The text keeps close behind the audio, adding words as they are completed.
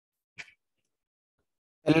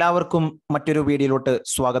എല്ലാവർക്കും മറ്റൊരു വീഡിയോയിലോട്ട്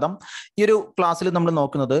സ്വാഗതം. ഈ ഒരു ക്ലാസ്സിൽ നമ്മൾ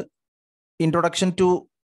നോക്കുന്നത് ഇൻട്രൊഡക്ഷൻ ടു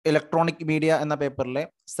ഇലക്ട്രോണിക് മീഡിയ എന്ന പേപ്പറിലെ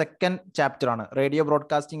സെക്കൻഡ് ചാപ്റ്റർ ആണ്. റേഡിയോ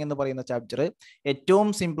ബ്രോഡ്കാസ്റ്റിംഗ് എന്ന് പറയുന്ന ചാപ്റ്റർ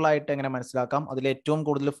ഏറ്റവും സിമ്പിൾ ആയിട്ട് എങ്ങനെ മനസ്സിലാക്കാം, അതിൽ ഏറ്റവും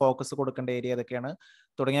കൂടുതൽ ഫോക്കസ് കൊടുക്കേണ്ട ഏരിയ ഏതൊക്കെയാണ്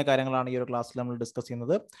തുടങ്ങിയ കാര്യങ്ങളാണ് ഈ ഒരു ക്ലാസ്സിൽ നമ്മൾ ഡിസ്കസ്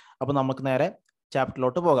ചെയ്യുന്നത്. അപ്പോൾ നമുക്ക് നേരെ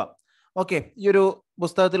ചാപ്റ്ററിലോട്ട് പോകാം. ഓക്കെ, ഈ ഒരു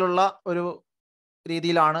പുസ്തകത്തിലുള്ള ഒരു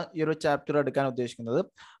രീതിയിലാണ് ഈ ഒരു ചാപ്റ്റർ എടുക്കാൻ ഉദ്ദേശിക്കുന്നത്.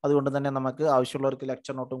 അതുകൊണ്ട് തന്നെ നമുക്ക് ആവശ്യമുള്ളവർക്ക്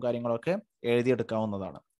ലെക്ചർ നോട്ടും കാര്യങ്ങളൊക്കെ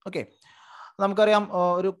എഴുതിയെടുക്കാവുന്നതാണ്. ഓക്കെ, നമുക്കറിയാം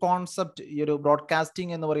ഒരു കോൺസെപ്റ്റ്, ഈ ഒരു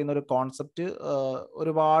ബ്രോഡ്കാസ്റ്റിംഗ് എന്ന് പറയുന്ന ഒരു കോൺസെപ്റ്റ്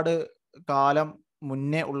ഒരുപാട് കാലം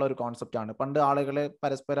മുന്നേ ഉള്ള ഒരു കോൺസെപ്റ്റ് ആണ്. പണ്ട് ആളുകളെ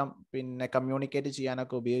പരസ്പരം കമ്മ്യൂണിക്കേറ്റ്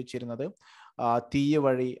ചെയ്യാനൊക്കെ ഉപയോഗിച്ചിരുന്നത് തീ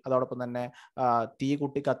വഴി, അതോടൊപ്പം തന്നെ തീ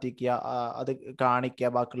കുട്ടി കത്തിക്കുക, അത്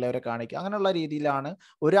കാണിക്കുക, ബാക്കിയുള്ളവരെ കാണിക്കുക, അങ്ങനെയുള്ള രീതിയിലാണ്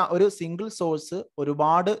ഒരു സിംഗിൾ സോഴ്സ്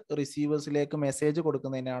ഒരുപാട് റിസീവേഴ്സിലേക്ക് മെസ്സേജ്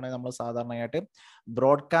കൊടുക്കുന്നതിനാണ് നമ്മൾ സാധാരണയായിട്ട്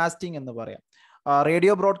ബ്രോഡ്കാസ്റ്റിംഗ് എന്ന് പറയാം.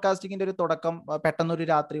 റേഡിയോ ബ്രോഡ്കാസ്റ്റിങ്ങിന്റെ ഒരു തുടക്കം പെട്ടെന്നൊരു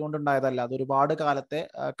രാത്രി കൊണ്ടുണ്ടായതല്ല. അത് ഒരുപാട് കാലത്തെ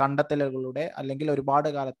കണ്ടെത്തലുകളുടെ അല്ലെങ്കിൽ ഒരുപാട്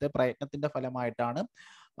കാലത്തെ പ്രയത്നത്തിന്റെ ഫലമായിട്ടാണ്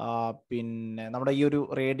നമ്മുടെ ഈ ഒരു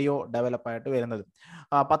റേഡിയോ ഡെവലപ്പായിട്ട് വരുന്നത്.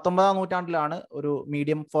 19ാം നൂറ്റാണ്ടിലാണ് ഒരു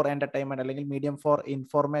മീഡിയം ഫോർ എന്റർടൈൻമെന്റ് അല്ലെങ്കിൽ മീഡിയം ഫോർ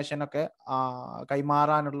ഇൻഫോർമേഷൻ ഒക്കെ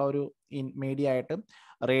കൈമാറാനുള്ള ഒരു മീഡിയ ആയിട്ട്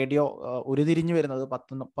റേഡിയോ ഉരുതിരിഞ്ഞു വരുന്നത്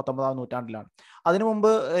 19ാം നൂറ്റാണ്ടിലാണ്. അതിനു മുമ്പ്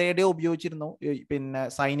റേഡിയോ ഉപയോഗിച്ചിരുന്നു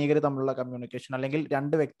സൈനികർ തമ്മിലുള്ള കമ്മ്യൂണിക്കേഷൻ അല്ലെങ്കിൽ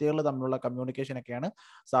രണ്ട് വ്യക്തികൾ തമ്മിലുള്ള കമ്മ്യൂണിക്കേഷൻ ഒക്കെയാണ്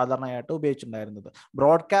സാധാരണയായിട്ട് ഉപയോഗിച്ചിട്ടുണ്ടായിരുന്നത്.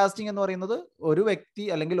 ബ്രോഡ്കാസ്റ്റിംഗ് എന്ന് പറയുന്നത് ഒരു വ്യക്തി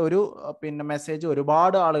അല്ലെങ്കിൽ ഒരു മെസ്സേജ്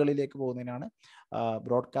ഒരുപാട് ആളുകളിലേക്ക് പോകുന്നതിനാണ്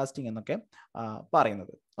ബ്രോഡ്കാസ്റ്റിംഗ് എന്നൊക്കെ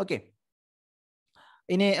പറയുന്നത്. ഓക്കെ,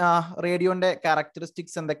 ഇനി റേഡിയോന്റെ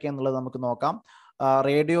ക്യാരക്ടറിസ്റ്റിക്സ് എന്തൊക്കെയാണെന്നുള്ളത് നമുക്ക് നോക്കാം.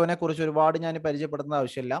 റേഡിയോനെ കുറിച്ച് ഒരുപാട് ഞാൻ പരിചയപ്പെടുന്ന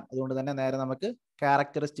ആവശ്യമില്ല, അതുകൊണ്ട് തന്നെ നേരെ നമുക്ക്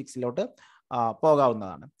ക്യാരക്ടറിസ്റ്റിക്സിലോട്ട്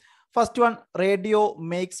പോകാവുന്നതാണ്. First one, radio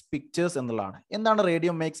makes pictures എന്നുള്ളതാണ്. എന്താണ്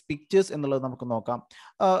റേഡിയോ മേക്സ് പിക്ചേഴ്സ് എന്നുള്ളത് നമുക്ക് നോക്കാം.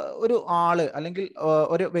 ഒരു ആള് അല്ലെങ്കിൽ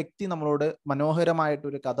ഒരു വ്യക്തി നമ്മളോട്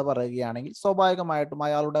മനോഹരമായിട്ടൊരു കഥ പറയുകയാണെങ്കിൽ സ്വാഭാവികമായിട്ടും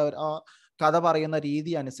അയാളുടെ കഥ പറയുന്ന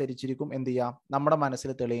രീതി അനുസരിച്ചിരിക്കും എന്ത് ചെയ്യാം നമ്മുടെ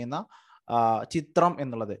മനസ്സിൽ തെളിയുന്ന ചിത്രം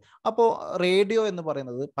എന്നുള്ളത്. അപ്പോൾ റേഡിയോ എന്ന്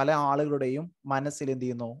പറയുന്നത് പല ആളുകളുടെയും മനസ്സിൽ എന്ത്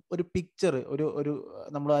ചെയ്യുന്നു, ഒരു പിക്ചർ, ഒരു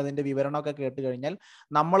നമ്മൾ അതിന്റെ വിവരണമൊക്കെ കേട്ട് കഴിഞ്ഞാൽ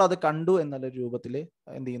നമ്മളത് കണ്ടു എന്നുള്ള രൂപത്തിൽ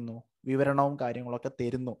എന്ത് ചെയ്യുന്നു, വിവരണവും കാര്യങ്ങളൊക്കെ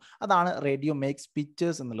തരുന്നു. അതാണ് റേഡിയോ മേക്സ്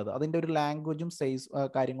പിക്ചേഴ്സ് എന്നുള്ളത്. അതിന്റെ ഒരു ലാംഗ്വേജും സൈസ്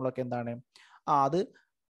കാര്യങ്ങളൊക്കെ എന്താണ്, അത്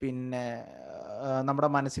നമ്മുടെ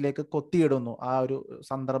മനസ്സിലേക്ക് കൊത്തിയിടുന്നു. ആ ഒരു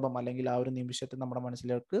സന്ദർഭം അല്ലെങ്കിൽ ആ ഒരു നിമിഷത്തെ നമ്മുടെ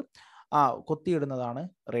മനസ്സിലേക്ക് കൊത്തിയിടുന്നതാണ്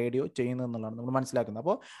റേഡിയോ ചെയ്യുന്നത് എന്നുള്ളതാണ് നമ്മൾ മനസ്സിലാക്കുന്നത്.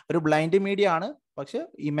 അപ്പോൾ ഒരു ബ്ലൈൻഡ് മീഡിയ ആണ്, പക്ഷെ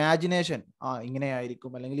ഇമാജിനേഷൻ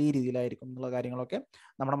ഇങ്ങനെയായിരിക്കും അല്ലെങ്കിൽ ഈ രീതിയിലായിരിക്കും എന്നുള്ള കാര്യങ്ങളൊക്കെ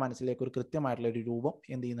നമ്മുടെ മനസ്സിലേക്ക് ഒരു കൃത്യമായിട്ടുള്ള ഒരു രൂപം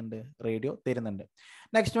എന്ത് ചെയ്യുന്നുണ്ട്, റേഡിയോ തരുന്നുണ്ട്.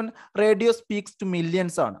 Next one, radio speaks to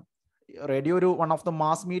millions ആണ്. റേഡിയോ ഒരു one of the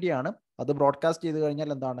mass media ആണ്. അത് ബ്രോഡ്കാസ്റ്റ് ചെയ്ത്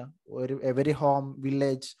കഴിഞ്ഞാൽ എന്താണ്, ഒരു every home,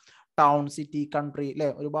 village, town, city, country അല്ലെ,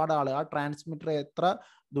 ഒരുപാട് ആൾ ആ ട്രാൻസ്മിറ്റർ എത്ര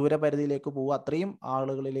ദൂരപരിധിയിലേക്ക് പോകുക അത്രയും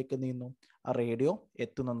ആളുകളിലേക്ക് നീങ്ങുന്നു ആ റേഡിയോ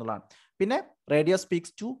എത്തുന്നു എന്നുള്ളതാണ്. പിന്നെ radio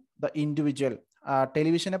speaks to the individual.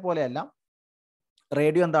 ടെലിവിഷനെ പോലെയല്ല,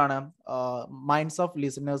 റേഡിയോ എന്താണ്, മൈൻഡ്സ് ഓഫ്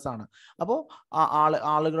ലിസണേഴ്സ് ആണ്. അപ്പോൾ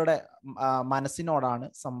ആളുകളുടെ മനസ്സിനോടാണ്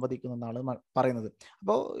സംവദിക്കുന്നതെന്നാണ് പറയുന്നത്.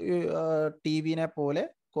 അപ്പോൾ ടി വിനെ പോലെ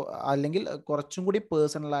അല്ലെങ്കിൽ കുറച്ചും കൂടി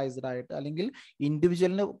പേഴ്സണലൈസ്ഡ് ആയിട്ട് അല്ലെങ്കിൽ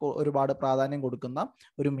ഇൻഡിവിജ്വലിന് ഒരുപാട് പ്രാധാന്യം കൊടുക്കുന്ന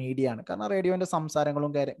ഒരു മീഡിയ ആണ്. കാരണം റേഡിയോന്റെ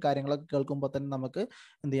സംസാരങ്ങളും കാര്യങ്ങളൊക്കെ കേൾക്കുമ്പോൾ തന്നെ നമുക്ക്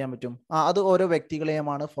എന്ത് ചെയ്യാൻ പറ്റും, അത് ഓരോ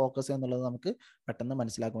വ്യക്തികളെയുമാണ് ഫോക്കസ് എന്നുള്ളത് നമുക്ക് പെട്ടെന്ന്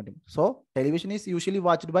മനസ്സിലാക്കാൻ പറ്റും. So television is usually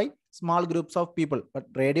watched by small groups of people, but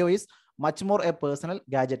radio is much more A personal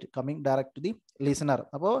gadget coming direct to the listener.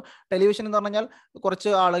 അപ്പോൾ ടെലിവിഷൻ എന്ന് പറഞ്ഞാൽ കുറച്ച്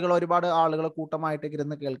ആളുകൾ, ഒരുപാട് ആളുകൾ കൂട്ടമായിട്ട്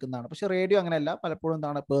ഇരുന്ന് കേൾക്കുന്നതാണ്. പക്ഷെ റേഡിയോ അങ്ങനെയല്ല, പലപ്പോഴും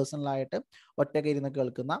എന്താണ് പേഴ്സണലായിട്ട് ഒറ്റയ്ക്ക് ഇരുന്ന്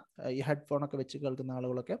കേൾക്കുന്ന, ഈ ഹെഡ്ഫോണൊക്കെ വെച്ച് കേൾക്കുന്ന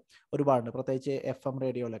ആളുകളൊക്കെ ഒരുപാടുണ്ട്, പ്രത്യേകിച്ച് FM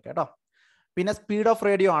റേഡിയോയിലൊക്കെ കേട്ടോ. പിന്നെ സ്പീഡ് ഓഫ്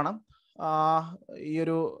റേഡിയോ ആണ്. ഈ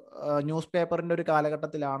ഒരു ന്യൂസ് പേപ്പറിൻ്റെ ഒരു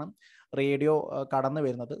കാലഘട്ടത്തിലാണ് റേഡിയോ കടന്നു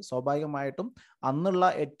വരുന്നത്. സ്വാഭാവികമായിട്ടും അന്നുള്ള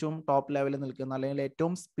ഏറ്റവും ടോപ്പ് ലെവലിൽ നിൽക്കുന്ന അല്ലെങ്കിൽ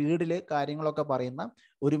ഏറ്റവും സ്പീഡിൽ കാര്യങ്ങളൊക്കെ പറയുന്ന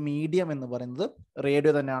ഒരു മീഡിയം എന്ന് പറയുന്നത്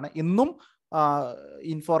റേഡിയോ തന്നെയാണ്. ഇന്നും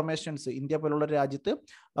ഇൻഫോർമേഷൻസ്, ഇന്ത്യ പോലുള്ള രാജ്യത്ത്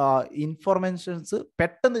ഇൻഫോർമേഷൻസ്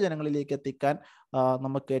പെട്ടെന്ന് ജനങ്ങളിലേക്ക് എത്തിക്കാൻ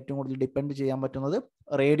നമുക്ക് ഏറ്റവും കൂടുതൽ ഡിപ്പെൻഡ് ചെയ്യാൻ പറ്റുന്നത്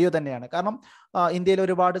റേഡിയോ തന്നെയാണ്. കാരണം ഇന്ത്യയിലെ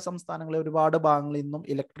ഒരുപാട് സംസ്ഥാനങ്ങളിൽ, ഒരുപാട് ഭാഗങ്ങളിൽ നിന്നും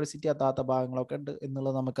ഇലക്ട്രിസിറ്റി എത്താത്ത ഭാഗങ്ങളൊക്കെ ഉണ്ട്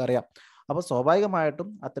എന്നുള്ളത് നമുക്കറിയാം. അപ്പോൾ സ്വാഭാവികമായിട്ടും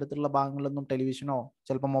അത്തരത്തിലുള്ള ഭാഗങ്ങളിലൊന്നും ടെലിവിഷനോ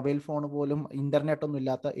ചിലപ്പോൾ മൊബൈൽ ഫോൺ പോലും ഇന്റർനെറ്റൊന്നും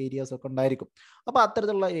ഇല്ലാത്ത ഏരിയാസ് ഒക്കെ ഉണ്ടായിരിക്കും. അപ്പോൾ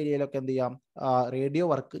അത്തരത്തിലുള്ള ഏരിയയിലൊക്കെ എന്ത് ചെയ്യാം, റേഡിയോ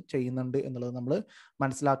വർക്ക് ചെയ്യുന്നുണ്ട് എന്നുള്ളത് നമ്മൾ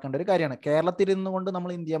മനസ്സിലാക്കേണ്ട ഒരു കാര്യമാണ്. കേരളത്തിൽ ഇരുന്നുകൊണ്ട്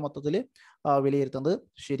നമ്മൾ ഇന്ത്യ മൊത്തത്തിൽ വിലയിരുത്തുന്നത്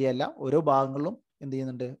ശരിയല്ല. ഓരോ ഭാഗങ്ങളിലും എന്ത്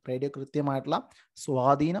ചെയ്യുന്നുണ്ട്, റേഡിയോ കൃത്യമായിട്ടുള്ള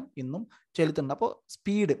സ്വാധീനം ഇന്നും ചെലുത്തുന്നുണ്ട്. അപ്പോൾ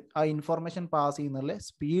സ്പീഡ്, ആ ഇൻഫോർമേഷൻ പാസ് ചെയ്യുന്നതിലെ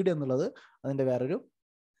സ്പീഡ് എന്നുള്ളത് അതിൻ്റെ വേറൊരു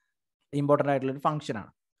ഇമ്പോർട്ടൻ്റ് ആയിട്ടുള്ളൊരു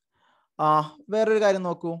ഫംഗ്ഷനാണ്. വേറൊരു കാര്യം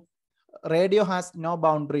നോക്കൂ, radio has no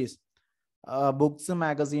boundaries. Books,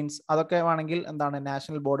 magazines അതൊക്കെ വേണമെങ്കിൽ എന്താണ്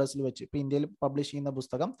നാഷണൽ ബോർഡേഴ്സിൽ വെച്ച് ഇപ്പോൾ ഇന്ത്യയിൽ പബ്ലിഷ് ചെയ്യുന്ന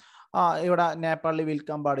പുസ്തകം ഇവിടെ നേപ്പാളിൽ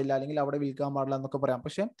വിൽക്കാൻ പാടില്ല അല്ലെങ്കിൽ അവിടെ വിൽക്കാൻ പാടില്ല എന്നൊക്കെ പറയാം.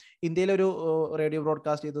 പക്ഷേ ഇന്ത്യയിലൊരു റേഡിയോ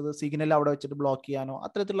ബ്രോഡ്കാസ്റ്റ് ചെയ്തത് സിഗ്നൽ അവിടെ വെച്ചിട്ട് ബ്ലോക്ക് ചെയ്യാനോ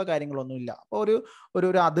അത്തരത്തിലുള്ള കാര്യങ്ങളൊന്നുമില്ല. അപ്പോൾ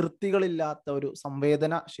ഒരു അതിർത്തികളില്ലാത്ത ഒരു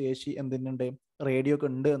സംവേദന ശേഷി എന്തിനുണ്ട്, റേഡിയോക്ക്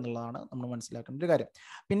ഉണ്ട് എന്നുള്ളതാണ് നമ്മൾ മനസ്സിലാക്കേണ്ട ഒരു കാര്യം.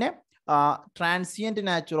 പിന്നെ ട്രാൻസിയന്റ്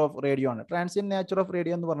നാച്ചർ ഓഫ് റേഡിയോ ആണ്. ട്രാൻസിയന്റ് നാച്ചർ ഓഫ്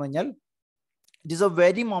റേഡിയോ എന്ന് പറഞ്ഞു കഴിഞ്ഞാൽ it is a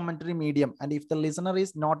very momentary medium and if the listener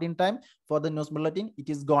is not in time for the news bulletin it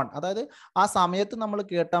is gone. അതായത് ആ സമയത്ത് നമ്മൾ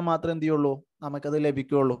കേട്ടാൽ മാത്രമേ എന്ത് ചെയ്യുള്ളൂ, നമുക്കത്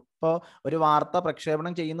ലഭിക്കുകയുള്ളൂ. ഇപ്പോൾ ഒരു വാർത്ത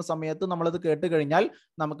പ്രക്ഷേപണം ചെയ്യുന്ന സമയത്ത് നമ്മളത് കേട്ട് കഴിഞ്ഞാൽ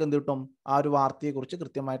നമുക്ക് എന്ത് കിട്ടും, ആ ഒരു വാർത്തയെക്കുറിച്ച്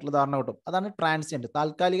കൃത്യമായിട്ടുള്ള ധാരണ കിട്ടും. അതാണ് ട്രാൻസിയന്റ്,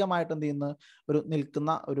 താൽക്കാലികമായിട്ട് എന്ത് ചെയ്യുന്ന ഒരു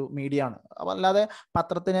നിൽക്കുന്ന ഒരു മീഡിയ ആണ്. അപ്പോൾ അല്ലാതെ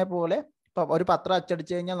പത്രത്തിനെ പോലെ ഇപ്പൊ ഒരു പത്രം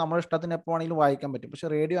അച്ചടിച്ചു കഴിഞ്ഞാൽ നമ്മുടെ ഇഷ്ടത്തിന് എപ്പോൾ വേണമെങ്കിലും വായിക്കാൻ പറ്റും. പക്ഷെ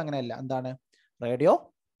റേഡിയോ അങ്ങനെയല്ല. എന്താണ് റേഡിയോ,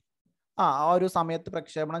 ആ ഒരു സമയത്ത്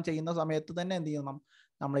പ്രക്ഷേപണം ചെയ്യുന്ന സമയത്ത് തന്നെ എന്ത് ചെയ്യണം,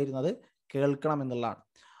 നമ്മളിരുന്നത് കേൾക്കണം എന്നുള്ളതാണ്.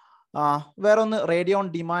 വേറൊന്ന് റേഡിയോ ഓൺ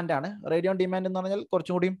ഡിമാൻഡ് ആണ്. റേഡിയോ ഓൺ ഡിമാൻഡ് എന്ന് പറഞ്ഞാൽ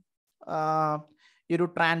കുറച്ചും കൂടി ഈ ഒരു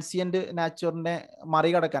ട്രാൻസിയന്റ് നാച്ചുറിനെ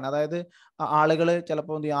മറികടക്കാൻ, അതായത് ആളുകൾ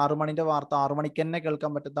ചിലപ്പോൾ എന്ത് ചെയ്യും, 6 മണിന്റെ വാർത്ത 6 മണിക്ക് തന്നെ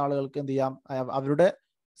കേൾക്കാൻ പറ്റുന്ന ആളുകൾക്ക് എന്ത് ചെയ്യാം, അവരുടെ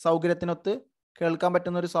സൗകര്യത്തിനൊത്ത് കേൾക്കാൻ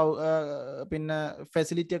പറ്റുന്ന ഒരു പിന്നെ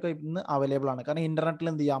ഫെസിലിറ്റി ഒക്കെ ഇന്ന് അവൈലബിൾ ആണ്. കാരണം ഇന്റർനെറ്റിൽ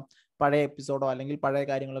എന്ത് ചെയ്യാം, പഴയ എപ്പിസോഡോ അല്ലെങ്കിൽ പഴയ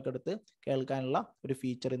കാര്യങ്ങളൊക്കെ എടുത്ത് കേൾക്കാനുള്ള ഒരു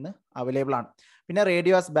ഫീച്ചർ ഇന്ന് അവൈലബിൾ ആണ്. പിന്നെ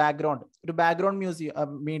റേഡിയോ ആസ് ബാക്ക്ഗ്രൗണ്ട്, ഒരു ബാക്ക്ഗ്രൗണ്ട്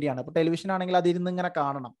മീഡിയ ആണ്. ഇപ്പോൾ ടെലിവിഷൻ ആണെങ്കിൽ അതിരുന്ന് ഇങ്ങനെ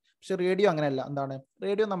കാണണം. പക്ഷെ റേഡിയോ അങ്ങനെയല്ല. എന്താണ്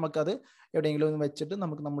റേഡിയോ, നമുക്കത് എവിടെയെങ്കിലും വെച്ചിട്ട്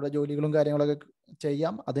നമുക്ക് നമ്മുടെ ജോലികളും കാര്യങ്ങളൊക്കെ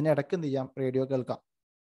ചെയ്യാം. അതിനിടയ്ക്ക് എന്ത് ചെയ്യാം, റേഡിയോ കേൾക്കാം.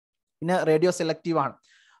 പിന്നെ റേഡിയോ സെലക്റ്റീവ് ആണ്.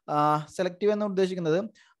 സെലക്റ്റീവ് എന്ന് ഉദ്ദേശിക്കുന്നത്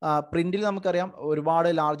പ്രിന്റിൽ നമുക്കറിയാം ഒരുപാട്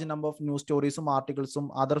large number of news സ്റ്റോറീസും ആർട്ടിക്കിൾസും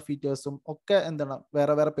other ഫീച്ചേഴ്സും ഒക്കെ എന്താണ്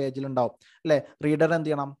വേറെ വേറെ പേജിലുണ്ടാവും അല്ലേ. റീഡർ എന്ത്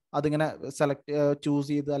ചെയ്യണം, അതിങ്ങനെ ചൂസ്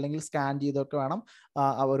ചെയ്ത് അല്ലെങ്കിൽ സ്കാൻ ചെയ്തൊക്കെ വേണം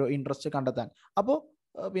ഒരു ഇൻട്രസ്റ്റ് കണ്ടെത്താൻ. അപ്പോൾ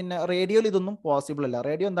പിന്നെ റേഡിയോയിൽ ഇതൊന്നും പോസിബിൾ അല്ല.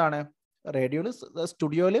 റേഡിയോ എന്താണ്, റേഡിയോയിൽ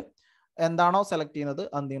സ്റ്റുഡിയോയിൽ എന്താണോ സെലക്ട് ചെയ്യുന്നത്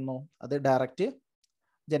എന്ത് ചെയ്യുന്നു, അത് ഡയറക്റ്റ്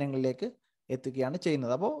ജനങ്ങളിലേക്ക് എത്തുകയാണ്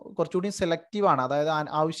ചെയ്യുന്നത്. അപ്പോൾ കുറച്ചുകൂടി സെലക്റ്റീവ് ആണ്. അതായത്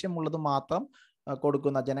ആവശ്യമുള്ളത് മാത്രം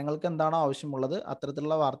കൊടുക്കുന്ന, ജനങ്ങൾക്ക് എന്താണോ ആവശ്യമുള്ളത്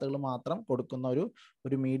അത്തരത്തിലുള്ള വാർത്തകൾ മാത്രം കൊടുക്കുന്ന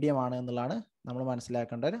ഒരു മീഡിയമാണ് എന്നുള്ളതാണ് നമ്മൾ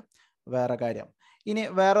മനസ്സിലാക്കേണ്ട വേറെ കാര്യം. ഇനി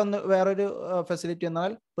വേറൊരു ഫെസിലിറ്റി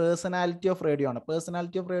എന്നാൽ പേഴ്സണാലിറ്റി ഓഫ് റേഡിയോ ആണ്.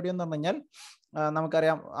 പേഴ്സണാലിറ്റി ഓഫ് റേഡിയോ എന്ന് പറഞ്ഞു കഴിഞ്ഞാൽ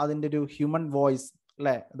നമുക്കറിയാം അതിൻ്റെ ഒരു ഹ്യൂമൻ വോയിസ്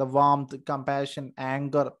അല്ലേ, the warmth, compassion,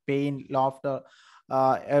 anchor, pain, laughter.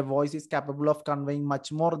 A voice is capable of conveying much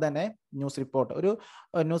more than a news report. ഒരു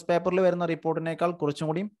ന്യൂസ് പേപ്പറിൽ വരുന്ന റിപ്പോർട്ടിനേക്കാൾ കുറച്ചും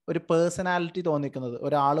കൂടി ഒരു പേഴ്സണാലിറ്റി തോന്നിക്കുന്നത്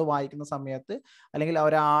ഒരാൾ വായിക്കുന്ന സമയത്ത്, അല്ലെങ്കിൽ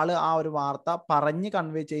ഒരാൾ ആ ഒരു വാർത്ത പറഞ്ഞ്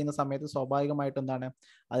കൺവേ ചെയ്യുന്ന സമയത്ത് സ്വാഭാവികമായിട്ടും എന്താണ്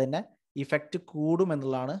അതിൻ്റെ ഇഫക്റ്റ്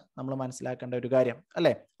കൂടുമെന്നുള്ളതാണ് നമ്മൾ മനസ്സിലാക്കേണ്ട ഒരു കാര്യം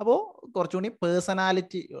അല്ലേ. അപ്പോൾ കുറച്ചുകൂടി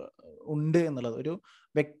പേഴ്സണാലിറ്റി ഉണ്ട് എന്നുള്ളത് ഒരു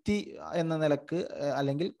വ്യക്തി എന്ന നിലക്ക്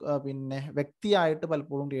അല്ലെങ്കിൽ പിന്നെ വ്യക്തിയായിട്ട്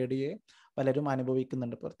പലപ്പോഴും റേഡിയോയെ പലരും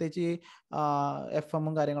അനുഭവിക്കുന്നുണ്ട്. പ്രത്യേകിച്ച് FM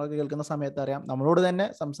കാര്യങ്ങളൊക്കെ കേൾക്കുന്ന സമയത്ത് അറിയാം നമ്മളോട് തന്നെ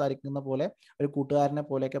സംസാരിക്കുന്ന പോലെ ഒരു കൂട്ടുകാരനെ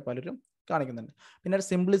പോലെയൊക്കെ പലരും കാണിക്കുന്നുണ്ട്. പിന്നെ ഒരു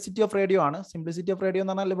സിംപ്ലിസിറ്റി ഓഫ് റേഡിയോ ആണ്. സിംപ്ലിസിറ്റി ഓഫ് റേഡിയോ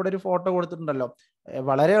എന്ന് പറഞ്ഞാൽ ഇവിടെ ഒരു ഫോട്ടോ കൊടുത്തിട്ടുണ്ടല്ലോ,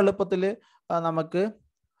 വളരെ എളുപ്പത്തിൽ നമുക്ക്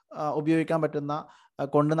ഉപയോഗിക്കാൻ പറ്റുന്ന,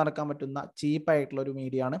 കൊണ്ടു നടക്കാൻ പറ്റുന്ന ചീപ്പായിട്ടുള്ള ഒരു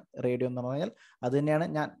മീഡിയ ആണ് റേഡിയോ എന്ന് പറഞ്ഞാൽ. അത് തന്നെയാണ്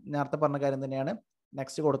ഞാൻ നേരത്തെ പറഞ്ഞ കാര്യം തന്നെയാണ്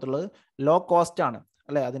നെക്സ്റ്റ് കൊടുത്തുള്ളത്. ലോ കോസ്റ്റ് ആണ്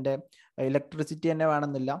അല്ലേ, അതിൻ്റെ ഇലക്ട്രിസിറ്റി തന്നെ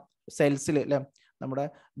വേണമെന്നില്ല. സെൽസിൽ അല്ലേ, നമ്മുടെ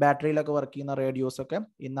ബാറ്ററിയിലൊക്കെ വർക്ക് ചെയ്യുന്ന റേഡിയോസ് ഒക്കെ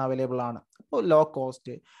ഇന്ന് അവൈലബിൾ ആണ്. അപ്പോൾ low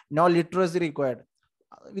cost, no literacy required,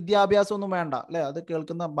 വിദ്യാഭ്യാസം ഒന്നും വേണ്ട അല്ലേ, അത്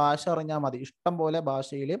കേൾക്കുന്ന ഭാഷ അറിഞ്ഞാൽ മതി. ഇഷ്ടം പോലെ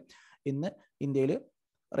ഭാഷയിൽ ഇന്ന് ഇന്ത്യയിൽ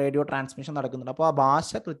റേഡിയോ ട്രാൻസ്മിഷൻ നടക്കുന്നുണ്ട്. അപ്പോൾ ആ ഭാഷ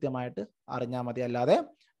കൃത്യമായിട്ട് അറിഞ്ഞാൽ മതി, അല്ലാതെ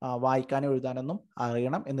വായിക്കാനും എഴുതാനൊന്നും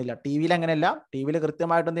അറിയണം എന്നില്ല. ടി വിയിൽ അങ്ങനെയല്ല, ടി വിയിൽ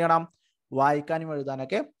കൃത്യമായിട്ട് എന്ത് ചെയ്യണം, വായിക്കാനും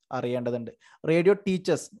എഴുതാനൊക്കെ അറിയേണ്ടതുണ്ട്. റേഡിയോ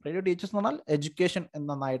ടീച്ചേഴ്സ് എന്ന് പറഞ്ഞാൽ എഡ്യൂക്കേഷൻ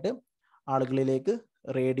നന്നായിട്ട് ആളുകളിലേക്ക്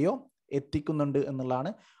റേഡിയോ എത്തിക്കുന്നുണ്ട് എന്നുള്ളതാണ്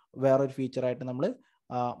വേറൊരു ഫീച്ചറായിട്ട് നമ്മൾ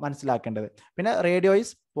മനസ്സിലാക്കേണ്ടത്. പിന്നെ റേഡിയോ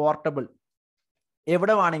ഈസ് പോർട്ടബിൾ,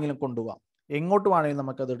 എവിടെ വേണമെങ്കിലും കൊണ്ടുപോകാം, എങ്ങോട്ട് വേണമെങ്കിലും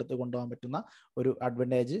നമുക്കത് എടുത്ത് കൊണ്ടുപോകാൻ പറ്റുന്ന ഒരു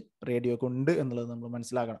അഡ്വാൻറ്റേജ് റേഡിയോക്ക് ഉണ്ട് എന്നുള്ളത് നമ്മൾ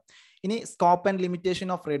മനസ്സിലാക്കണം. ഇനി scope and limitation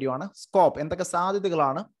of radio ആണ്. സ്കോപ്പ്, എന്തൊക്കെ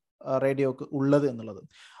സാധ്യതകളാണ് റേഡിയോക്ക് ഉള്ളത് എന്നുള്ളത്.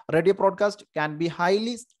 Radio broadcast can be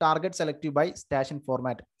highly target selective by station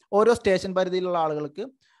format. ഓരോ സ്റ്റേഷൻ പരിധിയിലുള്ള ആളുകൾക്ക്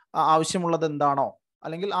ആവശ്യമുള്ളത് എന്താണോ,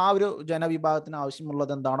 അല്ലെങ്കിൽ ആ ഒരു ജനവിഭാഗത്തിന്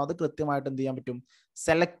ആവശ്യമുള്ളത് എന്താണോ അത് കൃത്യമായിട്ട് എന്ത് ചെയ്യാൻ പറ്റും,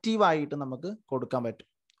 സെലക്റ്റീവായിട്ട് നമുക്ക് കൊടുക്കാൻ പറ്റും.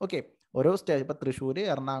 ഓക്കെ, ഓരോ സ്റ്റേഷൻ, ഇപ്പം തൃശ്ശൂർ,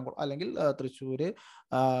 എറണാകുളം, അല്ലെങ്കിൽ തൃശ്ശൂർ,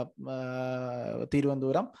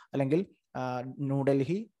 തിരുവനന്തപുരം, അല്ലെങ്കിൽ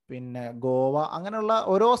ന്യൂഡൽഹി, പിന്നെ ഗോവ, അങ്ങനെയുള്ള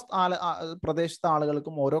ഓരോ പ്രദേശത്തെ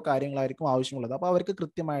ആളുകൾക്കും ഓരോ കാര്യങ്ങളായിരിക്കും ആവശ്യമുള്ളത്. അപ്പോൾ അവർക്ക്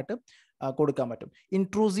കൃത്യമായിട്ട് കൊടുക്കാൻ പറ്റും.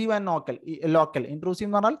 Intrusive and local. ഇൻട്രൂസീവ്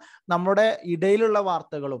എന്ന് പറഞ്ഞാൽ നമ്മുടെ ഇടയിലുള്ള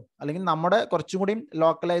വാർത്തകളും, അല്ലെങ്കിൽ നമ്മുടെ കുറച്ചും കൂടി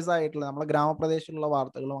ലോക്കലൈസ് ആയിട്ടുള്ള നമ്മുടെ ഗ്രാമപ്രദേശത്തുള്ള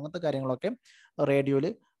വാർത്തകളും അങ്ങനത്തെ കാര്യങ്ങളൊക്കെ റേഡിയോയിൽ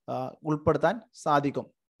ഉൾപ്പെടുത്താൻ സാധിക്കും.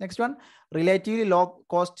 Next one relatively low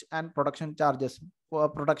cost and production charges.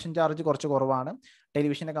 Production charge കുറച്ച് കുറവാണ്,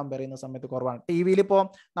 ടെലിവിഷനെ കമ്പയർ ചെയ്യുന്ന സമയത്ത് കുറവാണ്. ടി വിയിൽ ഇപ്പോൾ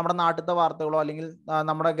നമ്മുടെ നാട്ടിലത്തെ വാർത്തകളോ അല്ലെങ്കിൽ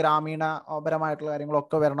നമ്മുടെ ഗ്രാമീണപരമായിട്ടുള്ള കാര്യങ്ങളോ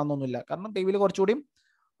ഒക്കെ വരണമെന്നൊന്നുമില്ല. കാരണം ടി വിയിൽ കുറച്ചുകൂടി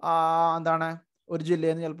എന്താണ് ഒരു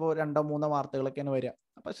ജില്ലയിൽ നിന്ന് ചിലപ്പോൾ 2-3 വാർത്തകളൊക്കെയാണ് വരിക.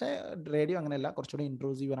 പക്ഷേ റേഡിയോ അങ്ങനെയല്ല, കുറച്ചുകൂടി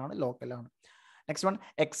ഇൻക്ലൂസീവാണ്, ലോക്കലാണ്. Next one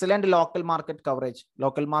excellent local market coverage.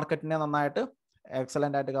 Local മാർക്കറ്റിനെ നന്നായിട്ട്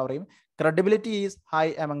എക്സലന്റ് ആയിട്ട് കവർ ചെയ്യും. Credibility is high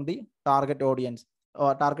among the target audience,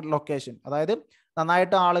 target location. അതായത്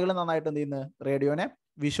നന്നായിട്ട് ആളുകൾ നന്നായിട്ട് എന്ത് ചെയ്യുന്നത്, റേഡിയോനെ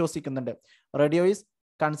വിശ്വസിക്കുന്നുണ്ട്. Radio is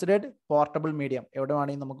considered portable medium, എവിടെ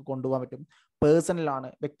വേണമെങ്കിൽ നമുക്ക് കൊണ്ടുപോകാൻ പറ്റും. പേഴ്സണലാണ്,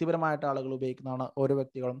 വ്യക്തിപരമായിട്ട് ആളുകൾ ഉപയോഗിക്കുന്നതാണ് ഓരോ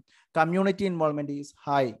വ്യക്തികളും. കമ്മ്യൂണിറ്റി ഇൻവോൾവ്മെന്റ് ഈസ്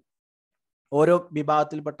ഹൈ, ഓരോ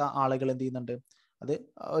വിഭാഗത്തിൽപ്പെട്ട ആളുകൾ എന്ത് ചെയ്യുന്നുണ്ട്, അത്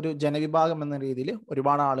ഒരു ജനവിഭാഗം എന്ന രീതിയിൽ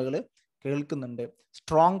ഒരുപാട് ആളുകൾ കേൾക്കുന്നുണ്ട്.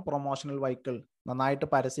 സ്ട്രോങ് പ്രൊമോഷണൽ വെഹിക്കിൾ, നന്നായിട്ട്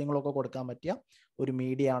പരസ്യങ്ങളൊക്കെ കൊടുക്കാൻ പറ്റിയ ഒരു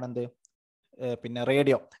മീഡിയ ആണെന്ത്, പിന്നെ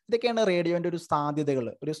റേഡിയോ. ഇതൊക്കെയാണ് റേഡിയോൻ്റെ ഒരു സാധ്യതകൾ,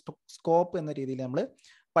 ഒരു സ്കോപ്പ് എന്ന രീതിയിൽ നമ്മൾ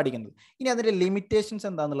പഠിക്കുന്നത്. ഇനി അതിൻ്റെ ലിമിറ്റേഷൻസ്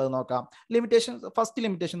എന്താണെന്നുള്ളത് നോക്കാം. ഫസ്റ്റ്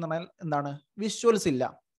ലിമിറ്റേഷൻ എന്ന് പറഞ്ഞാൽ എന്താണ്, വിഷ്വൽസ് ഇല്ല.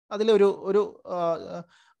 അതിലൊരു ഒരു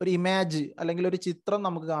ഒരു ഇമേജ് അല്ലെങ്കിൽ ഒരു ചിത്രം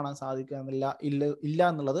നമുക്ക് കാണാൻ സാധിക്കുന്നില്ല, ഇല്ല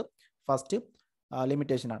എന്നുള്ളത് ഫസ്റ്റ്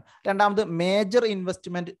ലിമിറ്റേഷൻ ആണ്. രണ്ടാമത് major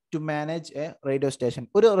investment to manage A radio station.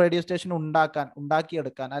 ഒരു റേഡിയോ സ്റ്റേഷൻ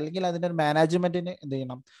ഉണ്ടാക്കിയെടുക്കാൻ അല്ലെങ്കിൽ അതിൻ്റെ ഒരു മാനേജ്മെന്റിന് എന്ത്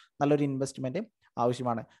ചെയ്യണം, നല്ലൊരു ഇൻവെസ്റ്റ്മെന്റ്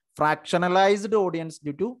ആവശ്യമാണ്. ഫ്രാക്ഷണലൈസ്ഡ് audience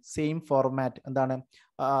due to same format. എന്താണ്,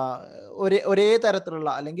 ഒരേ തരത്തിലുള്ള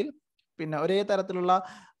അല്ലെങ്കിൽ പിന്നെ ഒരേ തരത്തിലുള്ള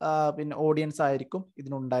പിന്നെ ഓഡിയൻസ് ആയിരിക്കും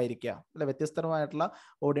ഇതിനുണ്ടായിരിക്കുക, അല്ലെ? വ്യത്യസ്തമായിട്ടുള്ള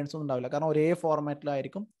ഓഡിയൻസ് ഒന്നും ഉണ്ടാവില്ല, കാരണം ഒരേ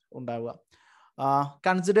ഫോർമാറ്റിലായിരിക്കും ഉണ്ടാവുക.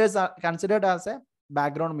 Considered as A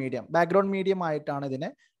background medium ആയിട്ടാണ് ഇതിനെ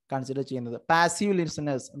കൺസിഡർ ചെയ്യുന്നത്. പാസീവ്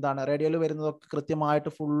ലിസണേഴ്സ്, എന്താണ്, റേഡിയോയിൽ വരുന്നതൊക്കെ കൃത്യമായിട്ട്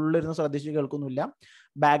ഫുള്ള് ഇരുന്ന് ശ്രദ്ധിച്ച് കേൾക്കുന്നില്ല.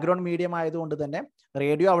 ബാക്ക്ഗ്രൗണ്ട് മീഡിയം ആയതുകൊണ്ട് തന്നെ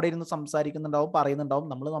റേഡിയോ അവിടെ ഇരുന്ന് സംസാരിക്കുന്നുണ്ടാവും, പറയുന്നുണ്ടാവും,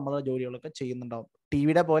 നമ്മൾ നമ്മളുടെ ജോലികളൊക്കെ ചെയ്യുന്നുണ്ടാവും. ടി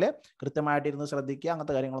വിയുടെ പോലെ കൃത്യമായിട്ട് ഇരുന്ന് ശ്രദ്ധിക്കുക,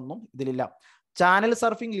 അങ്ങനത്തെ കാര്യങ്ങളൊന്നും ഇതിലില്ല. Channel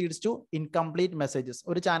surfing leads to incomplete messages.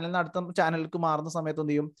 ഒരു ചാനലിൽ നിന്ന് അടുത്ത ചാനലിലേക്ക് മാറുന്ന സമയത്ത്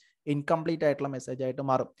എന്ത് ചെയ്യും, ഇൻകംപ്ലീറ്റ് ആയിട്ടുള്ള മെസ്സേജ് ആയിട്ട്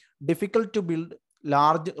മാറും. Difficult to build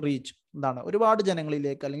large reach, എന്താണ്, ഒരുപാട്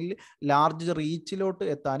ജനങ്ങളിലേക്ക് അല്ലെങ്കിൽ ലാർജ് റീച്ചിലോട്ട്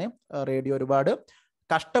എത്താൻ റേഡിയോ ഒരുപാട്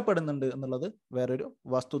കഷ്ടപ്പെടുന്നുണ്ട് എന്നുള്ളത് വേറൊരു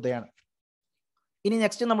വസ്തുതയാണ്. ഇനി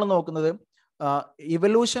നെക്സ്റ്റ് നമ്മൾ നോക്കുന്നത്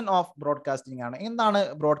ഇവല്യൂഷൻ ഓഫ് ബ്രോഡ്കാസ്റ്റിംഗ് ആണ്. എന്താണ്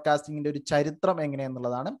ബ്രോഡ്കാസ്റ്റിംഗിന്റെ ഒരു ചരിത്രം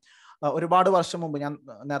എങ്ങനെയെന്നുള്ളതാണ്. ഒരുപാട് വർഷം മുമ്പ്, ഞാൻ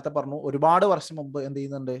നേരത്തെ പറഞ്ഞു, ഒരുപാട് വർഷം മുമ്പ് എന്ത്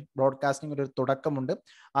ചെയ്യുന്നുണ്ട്, ബ്രോഡ്കാസ്റ്റിംഗ് ഒരു തുടക്കമുണ്ട്.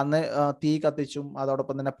 അന്ന് തീ കത്തിച്ചും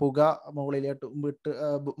അതോടൊപ്പം തന്നെ പുക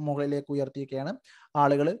മുകളിലേക്ക് ഉയർത്തിയൊക്കെയാണ്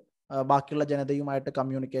ആളുകൾ ബാക്കിയുള്ള ജനതയുമായിട്ട്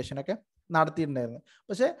കമ്മ്യൂണിക്കേഷനൊക്കെ നടത്തിയിട്ടുണ്ടായിരുന്നു.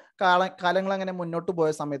 പക്ഷേ കാലങ്ങൾ അങ്ങനെ മുന്നോട്ട് പോയ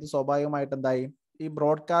സമയത്ത് സ്വാഭാവികമായിട്ട് എന്തായി, ഈ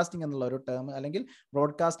ബ്രോഡ്കാസ്റ്റിംഗ് എന്നുള്ള ഒരു ടേം അല്ലെങ്കിൽ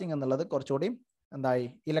ബ്രോഡ്കാസ്റ്റിംഗ് എന്നുള്ളത് കുറച്ചുകൂടി എന്തായി,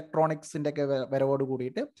 ഇലക്ട്രോണിക്സിൻ്റെ ഒക്കെ വരവോട്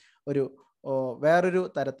കൂടിയിട്ട് വേറൊരു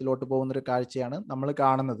തരത്തിലോട്ട് പോകുന്നൊരു കാഴ്ചയാണ് നമ്മൾ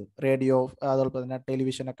കാണുന്നത്. റേഡിയോ അതുപോലെ തന്നെ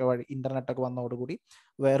ടെലിവിഷനൊക്കെ വഴി ഇൻ്റർനെറ്റൊക്കെ വന്നതോടുകൂടി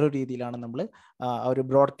വേറൊരു രീതിയിലാണ് നമ്മൾ ഒരു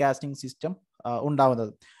ബ്രോഡ്കാസ്റ്റിംഗ് സിസ്റ്റം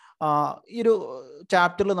ഉണ്ടാവുന്നത്. ഈ ഒരു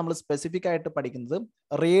ചാപ്റ്ററിൽ നമ്മൾ സ്പെസിഫിക് ആയിട്ട് പഠിക്കുന്നത്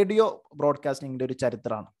റേഡിയോ ബ്രോഡ്കാസ്റ്റിംഗിൻ്റെ ഒരു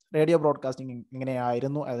ചരിത്രമാണ്. റേഡിയോ ബ്രോഡ്കാസ്റ്റിംഗ്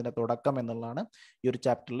എങ്ങനെയായിരുന്നു അതിൻ്റെ തുടക്കം എന്നുള്ളതാണ് ഈ ഒരു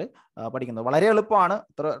ചാപ്റ്ററിൽ പഠിക്കുന്നത്. വളരെ എളുപ്പമാണ്,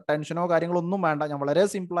 ഇത്ര ടെൻഷനോ കാര്യങ്ങളോ ഒന്നും വേണ്ട. ഞാൻ വളരെ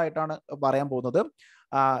സിമ്പിളായിട്ടാണ് പറയാൻ പോകുന്നത്.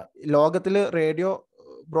 ലോകത്തിൽ റേഡിയോ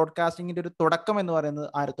ബ്രോഡ്കാസ്റ്റിംഗിൻ്റെ ഒരു തുടക്കം എന്ന് പറയുന്നത്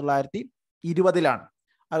 1920-ലാണ്.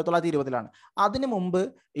 അതിനു മുമ്പ്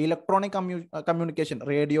electronic communication,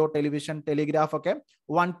 radio, television, telegraph ഒക്കെ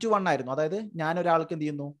 1-to-1 ആയിരുന്നു. അതായത് ഞാൻ ഒരാൾക്ക് എന്ത്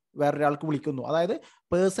ചെയ്യുന്നു, വേറൊരാൾക്ക് വിളിക്കുന്നു. അതായത്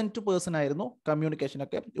പേഴ്സൺ ടു പേഴ്സൺ ആയിരുന്നു കമ്മ്യൂണിക്കേഷൻ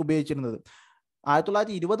ഒക്കെ ഉപയോഗിച്ചിരുന്നത്.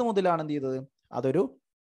 1920 മുതലാണ് എന്ത് ചെയ്തത്, അതൊരു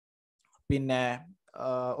പിന്നെ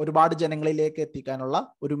ഒരുപാട് ജനങ്ങളിലേക്ക് എത്തിക്കാനുള്ള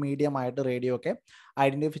ഒരു മീഡിയമായിട്ട് റേഡിയോ ഒക്കെ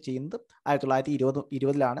ഐഡന്റിഫൈ ചെയ്യുന്നത്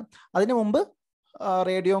 1920-ലാണ്. അതിനു മുമ്പ്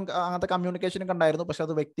റേഡിയോ അങ്ങനത്തെ കമ്മ്യൂണിക്കേഷനൊക്കെ ഉണ്ടായിരുന്നു. പക്ഷെ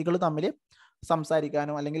അത് വ്യക്തികൾ തമ്മിൽ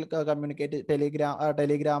സംസാരിക്കാനും അല്ലെങ്കിൽ കമ്മ്യൂണിക്കേറ്റ്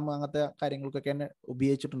ടെലിഗ്രാം അങ്ങനത്തെ കാര്യങ്ങൾക്കൊക്കെയാണ്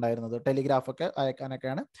ഉപയോഗിച്ചിട്ടുണ്ടായിരുന്നത്. ടെലിഗ്രാഫൊക്കെ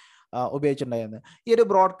അയക്കാനൊക്കെയാണ് ഉപയോഗിച്ചിട്ടുണ്ടായിരുന്നത്. ഈ ഒരു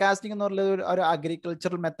ബ്രോഡ്കാസ്റ്റിംഗ് എന്ന് പറയുന്നത് ഒരു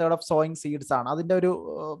agricultural method of sowing seeds ആണ്. അതിൻ്റെ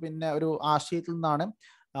ഒരു ആശയത്തിൽ നിന്നാണ്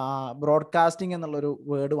ബ്രോഡ്കാസ്റ്റിംഗ് എന്നുള്ളൊരു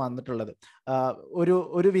വേർഡ് വന്നിട്ടുള്ളത്.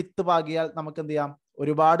 ഒരു വിത്ത് പാകിയാൽ നമുക്ക് എന്ത് ചെയ്യാം,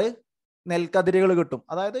 ഒരുപാട് നെൽക്കതിരുകൾ കിട്ടും.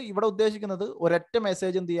 അതായത് ഇവിടെ ഉദ്ദേശിക്കുന്നത് ഒരൊറ്റ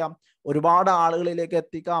മെസ്സേജ് എന്ത് ചെയ്യാം, ഒരുപാട് ആളുകളിലേക്ക്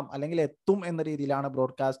എത്തിക്കാം അല്ലെങ്കിൽ എത്തും എന്ന രീതിയിലാണ്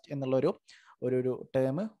ബ്രോഡ്കാസ്റ്റ് എന്നുള്ളൊരു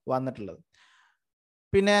ടേം വന്നിട്ടുള്ളത്.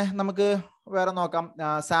 പിന്നെ നമുക്ക് വേറെ നോക്കാം.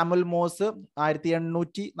 സാമുവൽ മോസ്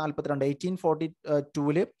 1842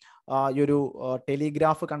 1842 ഈ ഒരു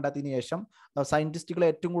ടെലിഗ്രാഫ് കണ്ടെത്തിയതിനു ശേഷം സയന്റിസ്റ്റുകൾ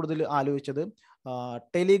ഏറ്റവും കൂടുതൽ ആലോചിച്ചത്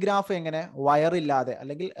ടെലിഗ്രാഫ് എങ്ങനെ വയറില്ലാതെ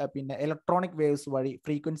അല്ലെങ്കിൽ പിന്നെ ഇലക്ട്രോണിക് വേവ്സ് വഴി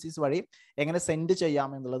ഫ്രീക്വൻസീസ് വഴി എങ്ങനെ സെൻഡ് ചെയ്യാം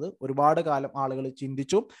എന്നുള്ളത് ഒരുപാട് കാലം ആളുകൾ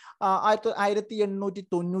ചിന്തിച്ചു.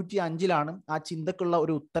 1895 ആ ചിന്തക്കുള്ള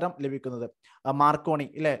ഒരു ഉത്തരം ലഭിക്കുന്നത്. മാർക്കോണി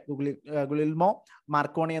അല്ലെ, ഗുലിൽമോ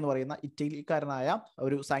മാർക്കോണി എന്ന് പറയുന്ന ഇറ്റലിക്കാരനായ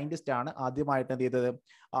ഒരു സയന്റിസ്റ്റ് ആണ് ആദ്യമായിട്ട് എന്ത് ചെയ്തത്,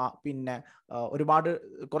 പിന്നെ ഒരുപാട്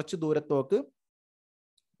കുറച്ച് ദൂരത്തോക്ക്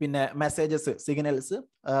പിന്നെ മെസ്സേജസ് സിഗ്നൽസ്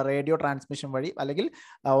റേഡിയോ ട്രാൻസ്മിഷൻ വഴി അല്ലെങ്കിൽ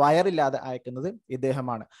വയറില്ലാതെ അയക്കുന്നത്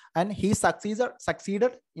ഇദ്ദേഹമാണ്. And he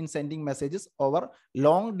succeeded in sending messages over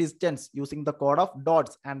long distance using the code of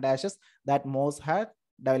dots and ഡാഷസ് that MOS had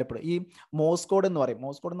developed. ഈ മോസ് കോഡ് എന്ന് പറയും.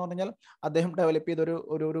 മോസ് കോഡ് എന്ന് പറഞ്ഞാൽ അദ്ദേഹം ഡെവലപ്പ് ചെയ്ത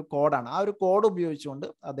ഒരു കോഡാണ്. ആ ഒരു കോഡ് ഉപയോഗിച്ചുകൊണ്ട്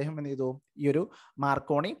അദ്ദേഹം എന്ത് ചെയ്തു, ഈ ഒരു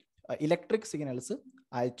മാർക്കോണി ഇലക്ട്രിക് സിഗ്നൽസ്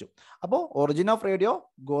അയച്ചു. അപ്പോൾ origin of radio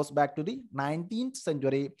goes back to the 19th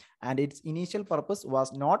century and it's initial purpose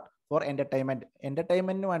was not four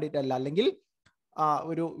എന്റർടൈൻമെന്റിന് വേണ്ടിയിട്ടല്ല, അല്ലെങ്കിൽ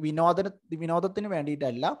ഒരു വിനോദത്തിന്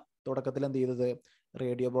വേണ്ടിയിട്ടല്ല തുടക്കത്തിൽ എന്ത് ചെയ്തത്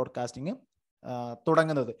റേഡിയോ ബ്രോഡ്കാസ്റ്റിംഗ്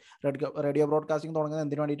തുടങ്ങുന്നത്. റേഡിയോ ബ്രോഡ്കാസ്റ്റിംഗ് തുടങ്ങുന്നത്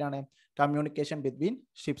എന്തിനു വേണ്ടിയിട്ടാണ്? കമ്മ്യൂണിക്കേഷൻ ബിറ്റ്വീൻ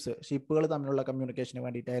ഷിപ്പുകൾ തമ്മിലുള്ള കമ്മ്യൂണിക്കേഷന്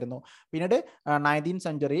വേണ്ടിയിട്ടായിരുന്നു. പിന്നീട് 19th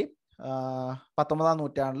century 19ാം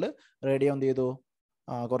നൂറ്റാണ്ടിൽ റേഡിയോ എന്ത് ചെയ്തു,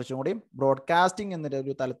 കുറച്ചും കൂടി ബ്രോഡ്കാസ്റ്റിംഗ്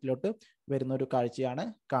എന്നൊരു തലത്തിലോട്ട് വരുന്ന ഒരു കാഴ്ചയാണ്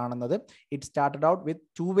കാണുന്നത്. It started out with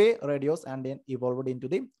 2-way radios and then evolved in to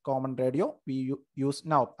the common radio we use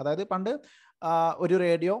now. അതായത് പണ്ട് ഒരു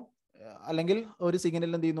റേഡിയോ അല്ലെങ്കിൽ ഒരു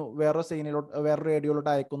സിഗ്നൽ എന്ത് ചെയ്യുന്നു, വേറൊരു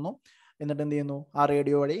റേഡിയോയിലോട്ട് അയക്കുന്നു, എന്നിട്ട് എന്ത് ചെയ്യുന്നു, ആ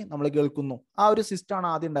റേഡിയോ വഴി നമ്മൾ കേൾക്കുന്നു. ആ ഒരു സിസ്റ്റമാണ്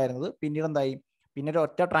ആദ്യം ഉണ്ടായിരുന്നത്. പിന്നീട് എന്തായി, പിന്നീട്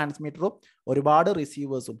ഒറ്റ ട്രാൻസ്മിറ്ററും ഒരുപാട്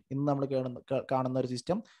റിസീവേഴ്സും ഇന്ന് നമ്മൾ കാണുന്ന ഒരു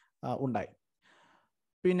സിസ്റ്റം ഉണ്ടായി.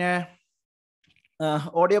 പിന്നെ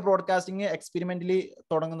ഓഡിയോ ബ്രോഡ്കാസ്റ്റിംഗ് എക്സ്പെരിമെന്റലി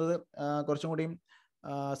തുടങ്ങുന്നത് കുറച്ചും കൂടി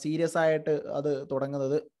സീരിയസ് ആയിട്ട് അത്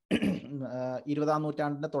തുടങ്ങുന്നത് 20ാം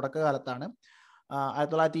നൂറ്റാണ്ടിന്റെ തുടക്കകാലത്താണ്.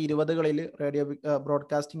 1920കളിൽ റേഡിയോ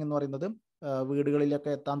ബ്രോഡ്കാസ്റ്റിംഗ് എന്ന് പറയുന്നത്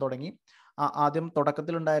വീടുകളിലൊക്കെ എത്താൻ തുടങ്ങി. ആദ്യം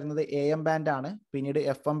തുടക്കത്തിലുണ്ടായിരുന്നത് AM ബാൻഡാണ്, പിന്നീട്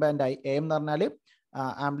FM ബാൻഡായി. AM എന്ന് പറഞ്ഞാൽ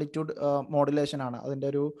ആംപ്ലിറ്റ്യൂഡ് മോഡുലേഷൻ ആണ്, അതിൻ്റെ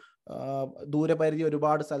ഒരു ദൂരപരിധി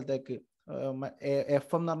ഒരുപാട് സ്ഥലത്തേക്ക്.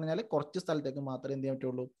 FM എന്ന് പറഞ്ഞാൽ കുറച്ച് സ്ഥലത്തേക്ക് മാത്രമേ എന്ത് ചെയ്യാൻ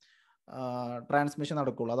പറ്റുള്ളൂ, ട്രാൻസ്മിഷൻ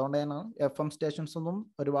നടക്കുള്ളൂ. അതുകൊണ്ട് തന്നെ FM സ്റ്റേഷൻസ് ഒന്നും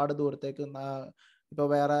ഒരുപാട് ദൂരത്തേക്ക്, ഇപ്പോൾ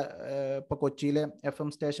വേറെ ഇപ്പോൾ കൊച്ചിയിലെ FM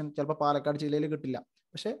സ്റ്റേഷൻ ചിലപ്പോൾ പാലക്കാട് ജില്ലയിൽ കിട്ടില്ല.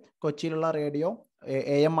 പക്ഷേ കൊച്ചിയിലുള്ള റേഡിയോ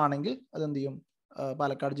AM ആണെങ്കിൽ അതെന്ത് ചെയ്യും,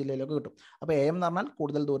 പാലക്കാട് ജില്ലയിലൊക്കെ കിട്ടും. അപ്പോൾ AM എന്ന് പറഞ്ഞാൽ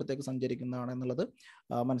കൂടുതൽ ദൂരത്തേക്ക് സഞ്ചരിക്കുന്നതാണ് എന്നുള്ളത്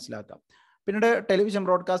മനസ്സിലാക്കാം. പിന്നീട് television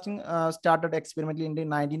broadcasting started experimentally in the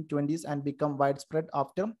 1920s and become wide spread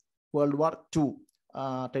after World War II.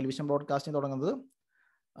 Television broadcasting തുടങ്ങുന്നത്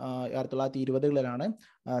 1920കളിലാണ്.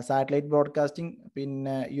 സാറ്റലൈറ്റ് ബ്രോഡ്കാസ്റ്റിംഗ്,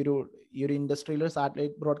 പിന്നെ ഈ ഒരു ഇൻഡസ്ട്രിയിൽ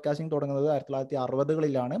സാറ്റലൈറ്റ് ബ്രോഡ്കാസ്റ്റിംഗ് തുടങ്ങുന്നത്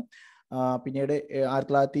 1960കളിലാണ്. പിന്നീട്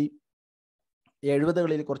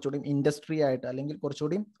 1970കളിൽ കുറച്ചുകൂടി ഇൻഡസ്ട്രി ആയിട്ട് അല്ലെങ്കിൽ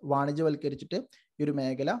കുറച്ചുകൂടി വാണിജ്യവൽക്കരിച്ചിട്ട് ഈ ഒരു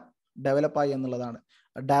മേഖല ഡെവലപ്പായി എന്നുള്ളതാണ്.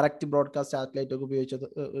 ഡയറക്റ്റ് ബ്രോഡ്കാസ്റ്റ് സാറ്റലൈറ്റ് ഒക്കെ ഉപയോഗിച്ചത്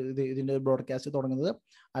ഇതിൻ്റെ ബ്രോഡ്കാസ്റ്റ് തുടങ്ങുന്നത്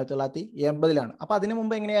 1980ലാണ്. അപ്പോൾ അതിനു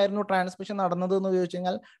മുമ്പ് എങ്ങനെയായിരുന്നു ട്രാൻസ്മിഷൻ നടന്നത് എന്ന് ചോദിച്ചു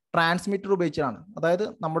കഴിഞ്ഞാൽ ട്രാൻസ്മിറ്റർ ഉപയോഗിച്ചാണ്. അതായത്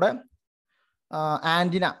നമ്മുടെ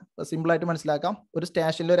ആൻറ്റിന, സിമ്പിളായിട്ട് മനസ്സിലാക്കാം, ഒരു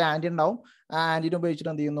സ്റ്റേഷനിൽ ഒരു ആൻറ്റി ഉണ്ടാവും, ആ ആൻറ്റിന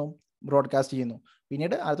ഉപയോഗിച്ചിട്ട് എന്ത് ചെയ്യുന്നു, ബ്രോഡ്കാസ്റ്റ് ചെയ്യുന്നു.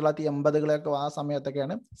 പിന്നീട് 1980കളൊക്കെ ആ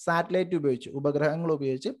സമയത്തൊക്കെയാണ് സാറ്റലൈറ്റ് ഉപയോഗിച്ച്, ഉപഗ്രഹങ്ങൾ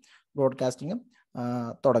ഉപയോഗിച്ച് ബ്രോഡ്കാസ്റ്റിംഗ്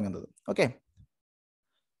തുടങ്ങുന്നത്. ഓക്കെ,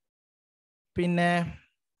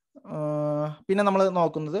 പിന്നെ നമ്മൾ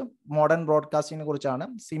നോക്കുന്നത് മോഡേൺ ബ്രോഡ്കാസ്റ്റിങ്ങിനെ കുറിച്ചാണ്.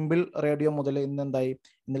 സിമ്പിൾ റേഡിയോ മുതൽ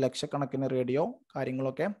ഇന്ന് ലക്ഷക്കണക്കിന് റേഡിയോ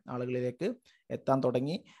കാര്യങ്ങളൊക്കെ ആളുകളിലേക്ക് എത്താൻ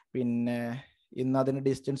തുടങ്ങി. പിന്നെ ഇന്ന് അതിന്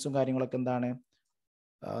ഡിസ്റ്റൻസും കാര്യങ്ങളൊക്കെ എന്താണ്,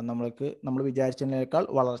 നമ്മൾ വിചാരിച്ചതിനേക്കാൾ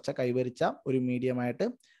വളർച്ച കൈവരിച്ച ഒരു മീഡിയമായിട്ട്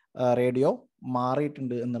റേഡിയോ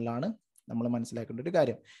മാറിയിട്ടുണ്ട് എന്നുള്ളതാണ് നമ്മൾ മനസ്സിലാക്കേണ്ട ഒരു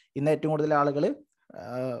കാര്യം. ഇന്ന് ഏറ്റവും കൂടുതൽ ആളുകൾ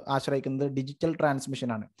ആശ്രയിക്കുന്നത് ഡിജിറ്റൽ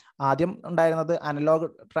ട്രാൻസ്മിഷനാണ്. ആദ്യം ഉണ്ടായിരുന്നത് അനലോഗ്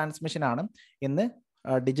ട്രാൻസ്മിഷനാണ്, ഇന്ന്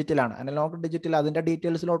ഡിജിറ്റലാണ്. അനലോഗ് ഡിജിറ്റൽ അതിൻ്റെ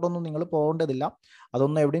ഡീറ്റെയിൽസിലോട്ടൊന്നും നിങ്ങൾ പോകേണ്ടതില്ല,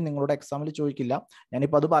 അതൊന്നും എവിടെയും നിങ്ങളുടെ എക്സാമിൽ ചോദിക്കില്ല.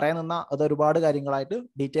 ഞാനിപ്പോൾ അത് പറയാൻ നിന്നാൽ അത് ഒരുപാട് കാര്യങ്ങളായിട്ട്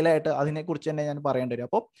ഡീറ്റെയിൽ ആയിട്ട് അതിനെക്കുറിച്ച് തന്നെ ഞാൻ പറയേണ്ടി വരും.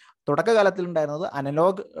 അപ്പോൾ തുടക്കകാലത്തിൽ ഉണ്ടായിരുന്നത്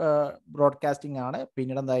അനലോഗ് ബ്രോഡ്കാസ്റ്റിംഗ് ആണ്,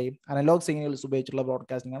 പിന്നീട് എന്തായി അനലോഗ് സിഗ്നൽസ് ഉപയോഗിച്ചുള്ള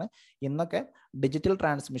ബ്രോഡ്കാസ്റ്റിംഗ് ആണ്. ഇന്നൊക്കെ ഡിജിറ്റൽ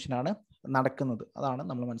ട്രാൻസ്മിഷനാണ് നടക്കുന്നത്, അതാണ്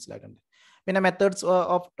നമ്മൾ മനസ്സിലാക്കേണ്ടത്. പിന്നെ മെത്തേഡ്സ്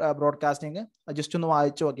ഓഫ് ബ്രോഡ്കാസ്റ്റിംഗ് ജസ്റ്റ് ഒന്ന്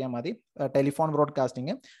വായിച്ചു നോക്കിയാൽ മതി. Telephone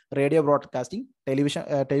broadcasting, radio broadcasting,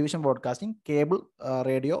 television broadcasting, cable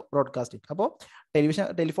radio broadcasting. അപ്പോൾ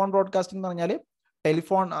ടെലിഫോൺ ബ്രോഡ്കാസ്റ്റിംഗ് എന്ന് പറഞ്ഞാൽ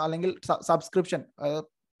ടെലിഫോൺ അല്ലെങ്കിൽ സബ്സ്ക്രിപ്ഷൻ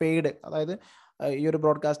പെയ്ഡ്, അതായത് ഈ ഒരു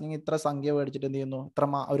ബ്രോഡ്കാസ്റ്റിംഗ് ഇത്ര സംഖ്യ മേടിച്ചിട്ട് എന്ത് ചെയ്യുന്നു,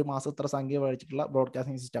 ഒരു മാസം ഇത്ര സംഖ്യ മേടിച്ചിട്ടുള്ള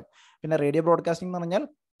ബ്രോഡ്കാസ്റ്റിംഗ് സിസ്റ്റം. പിന്നെ റേഡിയോ ബ്രോഡ്കാസ്റ്റിംഗ് എന്ന് പറഞ്ഞാൽ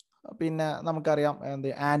പിന്നെ നമുക്കറിയാം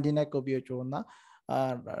ആൻറ്റിനൊക്കെ ഉപയോഗിച്ചു പോകുന്ന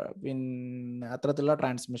പിന്നെ അത്തരത്തിലുള്ള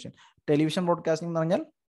ട്രാൻസ്മിഷൻ. ടെലിവിഷൻ ബ്രോഡ്കാസ്റ്റിംഗ് എന്ന് പറഞ്ഞാൽ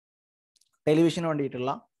ടെലിവിഷന്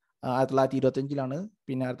വേണ്ടിയിട്ടുള്ള 1925-ലാണ്.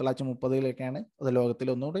 പിന്നെ 1930-ലൊക്കെയാണ് അത് ലോകത്തിൽ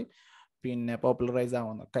ഒന്നുകൂടി പിന്നെ പോപ്പുലറൈസ്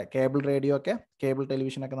ആവുന്നത്. കേബിൾ റേഡിയോ ഒക്കെ, കേബിൾ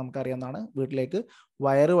ടെലിവിഷനൊക്കെ നമുക്കറിയാവുന്നതാണ്. വീട്ടിലേക്ക്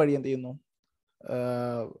വയറ് വഴി എന്ത് ചെയ്യുന്നു,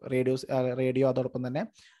 റേഡിയോ അതോടൊപ്പം തന്നെ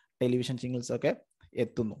ടെലിവിഷൻ സിഗ്നൽസ് ഒക്കെ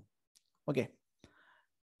എത്തുന്നു. ഓക്കെ,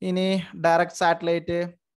 ഇനി ഡയറക്റ്റ് സാറ്റലൈറ്റ്,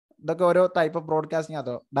 ഇതൊക്കെ ഓരോ ടൈപ്പ് ഓഫ് ബ്രോഡ്കാസ്റ്റിംഗ്.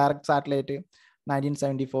 അതോ ഡയറക്റ്റ് സാറ്റലൈറ്റ്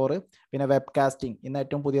 1974. പിന്നെ വെബ് കാസ്റ്റിംഗ്, ഇന്ന്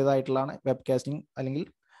ഏറ്റവും പുതിയതായിട്ടുള്ളതാണ് വെബ് കാസ്റ്റിംഗ്. അല്ലെങ്കിൽ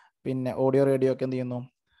പിന്നെ ഓഡിയോ റേഡിയോ ഒക്കെ എന്ത് ചെയ്യുന്നു,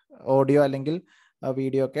 ഓഡിയോ അല്ലെങ്കിൽ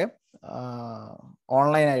വീഡിയോ ഒക്കെ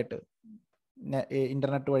ഓൺലൈനായിട്ട്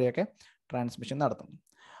ഇൻ്റർനെറ്റ് വഴിയൊക്കെ ട്രാൻസ്മിഷൻ നടത്തുന്നു.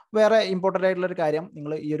 വേറെ ഇമ്പോർട്ടൻ്റ് ആയിട്ടുള്ളൊരു കാര്യം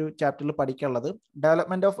നിങ്ങൾ ഈ ഒരു ചാപ്റ്ററിൽ പഠിക്കാനുള്ളത്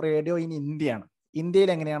ഡെവലപ്മെൻറ്റ് ഓഫ് റേഡിയോ ഇൻ ഇന്ത്യയാണ്. ഇന്ത്യയിൽ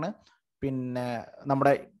എങ്ങനെയാണ് പിന്നെ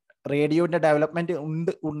നമ്മുടെ റേഡിയോൻ്റെ ഡെവലപ്മെൻറ്റ്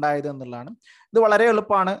ഉണ്ടായത് എന്നുള്ളതാണ്. ഇത് വളരെ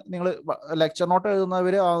എളുപ്പമാണ്. നിങ്ങൾ ലെക്ചർ നോട്ട്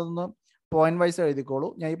എഴുതുന്നവർ അതൊന്ന് പോയിന്റ് വൈസ് എഴുതിക്കോളൂ.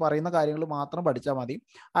 ഞാൻ ഈ പറയുന്ന കാര്യങ്ങൾ മാത്രം പഠിച്ചാൽ മതി.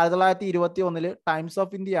 1921 ടൈംസ്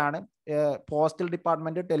ഓഫ് ഇന്ത്യയാണ് പോസ്റ്റൽ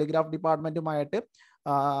ഡിപ്പാർട്ട്മെൻറ്റ് ടെലിഗ്രാഫ് ഡിപ്പാർട്ട്മെൻറ്റുമായിട്ട്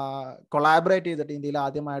കൊളാബറേറ്റ് ചെയ്തിട്ട് ഇന്ത്യയിൽ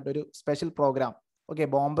ആദ്യമായിട്ടൊരു സ്പെഷ്യൽ പ്രോഗ്രാം, ഓക്കെ,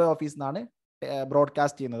 ബോംബെ ഓഫീസിൽ നിന്നാണ്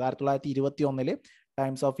ബ്രോഡ്കാസ്റ്റ് ചെയ്യുന്നത്. 1921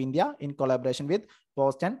 times of India in collaboration with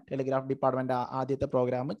post and telegraph department ആദ്യത്തെ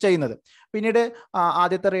പ്രോഗ്രാം ചെയ്യുന്നത്. പിന്നീട്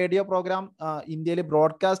ആദ്യത്തെ റേഡിയോ പ്രോഗ്രാം ഇന്ത്യയിൽ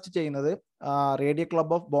ബ്രോഡ്കാസ്റ്റ് ചെയ്യുന്നത് റേഡിയോ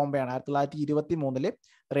ക്ലബ് ഓഫ് ബോംബെ ആണ്. 1923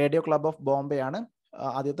 റേഡിയോ ക്ലബ് ഓഫ് ബോംബെ ആണ്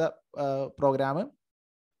ആദ്യത്തെ പ്രോഗ്രാം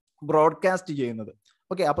ബ്രോഡ്കാസ്റ്റ് ചെയ്യുന്നത്.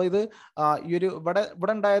 ഓക്കെ, അപ്പോൾ ഇത് ഈ ഒരു ഇവിടെ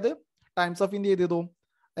ഉണ്ടായത് ടൈംസ് ഓഫ് ഇന്ത്യ എന്ത് ചെയ്തു,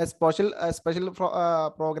 സ്പെഷ്യൽ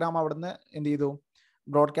പ്രോഗ്രാം അവിടുന്ന് എന്ത് ചെയ്തു,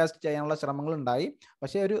 ബ്രോഡ്കാസ്റ്റ് ചെയ്യാനുള്ള ശ്രമങ്ങൾ ഉണ്ടായി.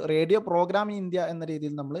 പക്ഷേ ഒരു റേഡിയോ പ്രോഗ്രാം ഇൻ ഇന്ത്യ എന്ന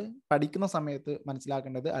രീതിയിൽ നമ്മൾ പഠിക്കുന്ന സമയത്ത്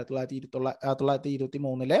മനസ്സിലാക്കേണ്ടത്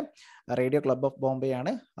 1923 റേഡിയോ ക്ലബ് ഓഫ് ബോംബെ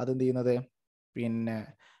ആണ് അതെന്ത് ചെയ്യുന്നത്, പിന്നെ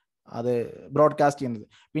അത് ബ്രോഡ്കാസ്റ്റ് ചെയ്യുന്നത്.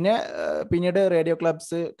 പിന്നീട് റേഡിയോ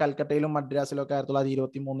ക്ലബ്സ് കൽക്കട്ടയിലും മദ്രാസിലും ഒക്കെ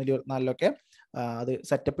 1923, 24 അത്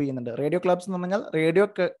സെറ്റപ്പ് ചെയ്യുന്നുണ്ട്. റേഡിയോ ക്ലബ്സ് എന്ന് പറഞ്ഞാൽ റേഡിയോ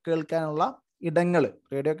കേൾക്കാനുള്ള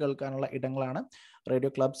ഇടങ്ങളാണ്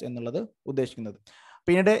റേഡിയോ ക്ലബ്സ് എന്നുള്ളത് ഉദ്ദേശിക്കുന്നത്.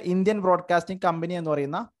 പിന്നീട് ഇന്ത്യൻ ബ്രോഡ്കാസ്റ്റിംഗ് കമ്പനി എന്ന്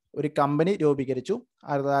പറയുന്ന ഒരു കമ്പനി രൂപീകരിച്ചു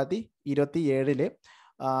 1927.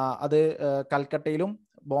 അത് കൽക്കട്ടയിലും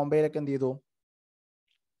ബോംബെയിലൊക്കെ എന്ത് ചെയ്തു,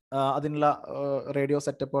 അതിനുള്ള റേഡിയോ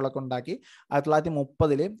സെറ്റപ്പുകളൊക്കെ ഉണ്ടാക്കി.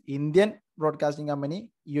 1930 ഇന്ത്യൻ ബ്രോഡ്കാസ്റ്റിംഗ് കമ്പനി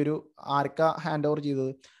ഈ ഒരു ആർക്കാ hand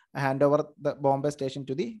over the Bombay station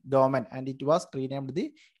to the government and it was renamed the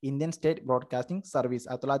Indian state broadcasting service.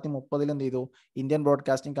 1930 എന്ത് ചെയ്തു, ഇന്ത്യൻ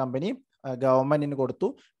ബ്രോഡ്കാസ്റ്റിംഗ് കമ്പനി ഗവൺമെന്റിന് കൊടുത്തു.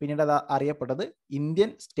 പിന്നീട് അത് അറിയപ്പെട്ടത് Indian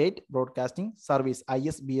state broadcasting service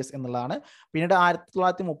ISBS എന്നുള്ളതാണ്. പിന്നീട്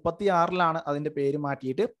 1936 അതിന്റെ പേര്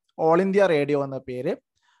മാറ്റിയിട്ട് ഓൾ ഇന്ത്യ റേഡിയോ എന്ന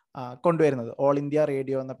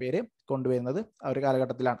പേര് കൊണ്ടുവരുന്നത് ആ ഒരു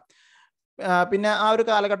കാലഘട്ടത്തിലാണ്. പിന്നെ ആ ഒരു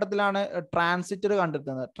കാലഘട്ടത്തിലാണ് ട്രാൻസിസ്റ്റർ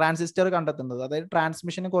കണ്ടെത്തുന്നത്. അതായത്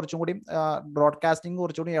ട്രാൻസ്മിഷന് കുറച്ചും കൂടി ബ്രോഡ്കാസ്റ്റിംഗ്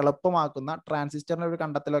കുറച്ചുകൂടി എളുപ്പമാക്കുന്ന ട്രാൻസിസ്റ്ററിന്റെ ഒരു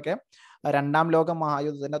കണ്ടെത്തലൊക്കെ രണ്ടാം ലോക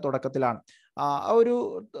മഹായുദ്ധത്തിന്റെ തുടക്കത്തിലാണ്. ആ ഒരു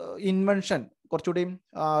ഇൻവെൻഷൻ കുറച്ചുകൂടി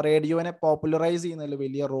റേഡിയോനെ പോപ്പുലറൈസ് ചെയ്യുന്നതിൽ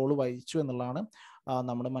വലിയ റോള് വഹിച്ചു എന്നുള്ളതാണ്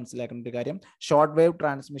നമ്മൾ മനസ്സിലാക്കേണ്ട ഒരു കാര്യം. Short wave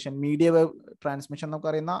transmission, media wave transmission എന്നൊക്കെ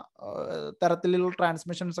പറയുന്ന തരത്തിലുള്ള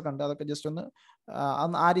ട്രാൻസ്മിഷൻസ് ഒക്കെ ഉണ്ട്. അതൊക്കെ ജസ്റ്റ് ഒന്ന്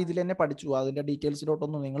ആ രീതിയിൽ തന്നെ പഠിച്ചു. അതിന്റെ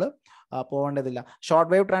ഡീറ്റെയിൽസിലോട്ടൊന്നും നിങ്ങൾ പോകേണ്ടതില്ല.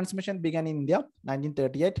 Short wave transmission began in India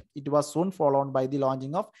 1938. It was soon followed by the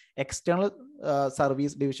launching of external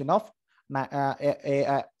service division of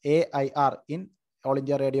AIR in all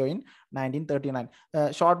India radio in 1939.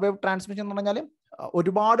 Short wave transmission എന്ന് പറഞ്ഞാൽ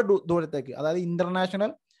ഒരുപാട് ദൂരത്തേക്ക്, അതായത്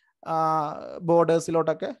ഇന്റർനാഷണൽ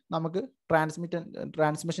ബോർഡേഴ്സിലോട്ടൊക്കെ നമുക്ക്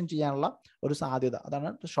ട്രാൻസ്മിഷൻ ചെയ്യാനുള്ള ഒരു സാധ്യത, അതാണ്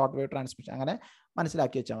ഷോർട്ട് വേവ് ട്രാൻസ്മിഷൻ. അങ്ങനെ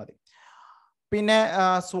മനസ്സിലാക്കി വെച്ചാൽ മതി. പിന്നെ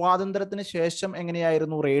സ്വാതന്ത്ര്യത്തിന് ശേഷം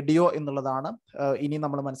എങ്ങനെയായിരുന്നു റേഡിയോ എന്നുള്ളതാണ് ഇനി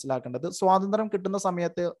നമ്മൾ മനസ്സിലാക്കേണ്ടത്. സ്വാതന്ത്ര്യം കിട്ടുന്ന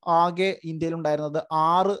സമയത്ത് ആകെ ഇന്ത്യയിൽ ഉണ്ടായിരുന്നത്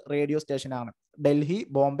 6 റേഡിയോ സ്റ്റേഷനാണ്. ഡൽഹി,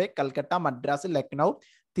 ബോംബെ, കൽക്കട്ട, മദ്രാസ്, ലക്നൗ,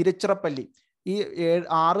 തിരുച്ചിറപ്പള്ളി, ഈ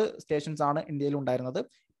 6 സ്റ്റേഷൻസ് ആണ് ഇന്ത്യയിൽ ഉണ്ടായിരുന്നത്.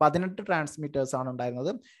 18 ട്രാൻസ്മിറ്റേഴ്സ് ആണ്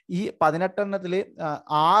ഉണ്ടായിരുന്നത്. ഈ 18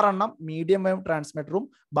 6 മീഡിയം വേവ് ട്രാൻസ്മിറ്ററും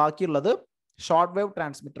ബാക്കിയുള്ളത് ഷോർട്ട് വേവ്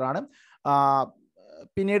ട്രാൻസ്മിറ്റർ ആണ്.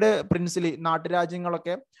 പിന്നീട് പ്രിൻസിലി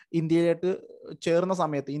നാട്ടുരാജ്യങ്ങളൊക്കെ ഇന്ത്യയിലേക്ക് ചേർന്ന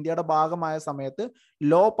സമയത്ത്, ഇന്ത്യയുടെ ഭാഗമായ സമയത്ത്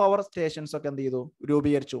ലോ പവർ സ്റ്റേഷൻസ് ഒക്കെ എന്ത് ചെയ്തു,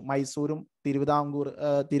 രൂപീകരിച്ചു. മൈസൂരും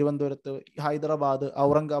തിരുവനന്തപുരത്ത്, ഹൈദരാബാദ്,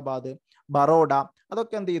 ഔറംഗാബാദ്, ബറോഡ,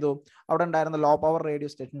 അതൊക്കെ എന്ത് ചെയ്തു, അവിടെ ഉണ്ടായിരുന്ന ലോ പവർ റേഡിയോ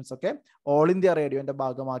സ്റ്റേഷൻസ് ഒക്കെ ഓൾ ഇന്ത്യ റേഡിയോന്റെ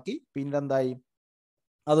ഭാഗമാക്കി. പിന്നീട് എന്തായി,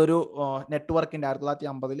 അതൊരു നെറ്റ്വർക്കിന്റെ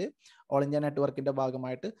 1950 ഓൾ ഇന്ത്യ നെറ്റ്വർക്കിന്റെ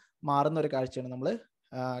ഭാഗമായിട്ട് മാറുന്ന ഒരു കാഴ്ചയാണ് നമ്മൾ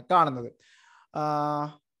കാണുന്നത്.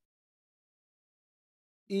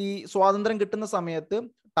 ഈ സ്വാതന്ത്ര്യം കിട്ടുന്ന സമയത്ത്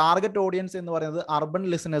ടാർഗറ്റ് ഓഡിയൻസ് എന്ന് പറയുന്നത് അർബൻ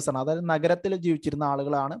ലിസണേഴ്സ് ആണ്. അതായത് നഗരത്തിൽ ജീവിച്ചിരുന്ന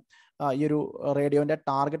ആളുകളാണ് ഈ ഒരു റേഡിയോന്റെ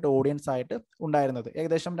ടാർഗറ്റ് ഓഡിയൻസ് ആയിട്ട് ഉണ്ടായിരുന്നത്.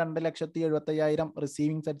 ഏകദേശം 2,75,000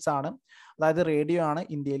 റിസീവിംഗ് സെറ്റ്സ് ആണ്, അതായത് റേഡിയോ ആണ്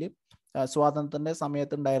ഇന്ത്യയിൽ സ്വാതന്ത്ര്യത്തിൻ്റെ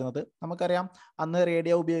സമയത്ത് ഉണ്ടായിരുന്നത്. നമുക്കറിയാം അന്ന്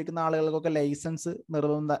റേഡിയോ ഉപയോഗിക്കുന്ന ആളുകൾക്കൊക്കെ licence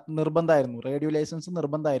നിർബന്ധമായിരുന്നു. Radio licence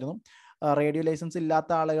നിർബന്ധമായിരുന്നു. Radio licence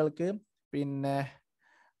ഇല്ലാത്ത ആളുകൾക്ക് പിന്നെ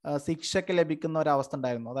ശിക്ഷയ്ക്ക് ലഭിക്കുന്ന ഒരവസ്ഥ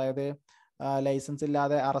ഉണ്ടായിരുന്നു. അതായത് ലൈസൻസ്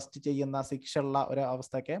ഇല്ലാതെ അറസ്റ്റ് ചെയ്യുന്ന ശിക്ഷ ഉള്ള ഒരു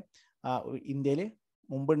അവസ്ഥയൊക്കെ ഇന്ത്യയിൽ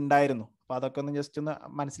മുമ്പ് ഉണ്ടായിരുന്നു. അപ്പോൾ അതൊക്കെ ഒന്ന് ജസ്റ്റ് ഒന്ന്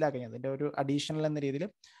മനസ്സിലാക്കുക, അതിൻ്റെ ഒരു അഡീഷണൽ എന്ന രീതിയിൽ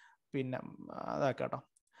പിന്നെ അതാക്കാട്ടോ.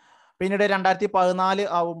 പിന്നീട് 2014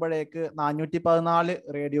 ആവുമ്പോഴേക്ക് 414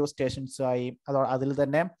 റേഡിയോ സ്റ്റേഷൻസ് ആയി. അതിൽ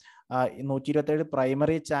തന്നെ 127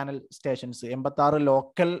 primary channel stations, 86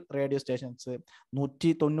 local radio stations,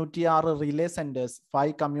 196 relay centres,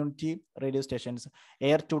 5 community radio stations.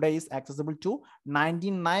 Air today is accessible to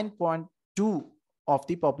 99.2 of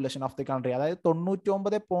the population of the country. അതായത്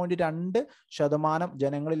 99.2%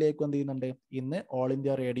 ജനങ്ങളിലേക്ക് എന്ത് ചെയ്യുന്നുണ്ട്, ഇന്ന് ഓൾ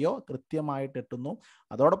ഇന്ത്യ റേഡിയോ കൃത്യമായിട്ട് എത്തുന്നു.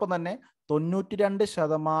 അതോടൊപ്പം തന്നെ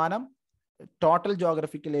 92% ടോട്ടൽ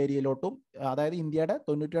ജോഗ്രഫിക്കൽ ഏരിയയിലോട്ടും, അതായത് ഇന്ത്യയുടെ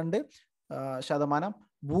 92%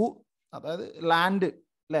 അതായത് ലാൻഡ്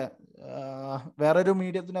അല്ലേ, വേറൊരു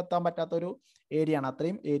മീഡിയത്തിന് എത്താൻ പറ്റാത്തൊരു ഏരിയയാണ്.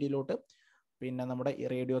 അത്രയും ഏരിയയിലോട്ട് പിന്നെ നമ്മുടെ ഈ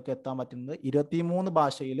റേഡിയോ ഒക്കെ എത്താൻ പറ്റുന്നത് 23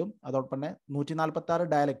 ഭാഷയിലും അതോടൊപ്പം തന്നെ 146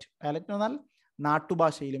 ഡയലക്റ്റ് എന്ന് പറഞ്ഞാൽ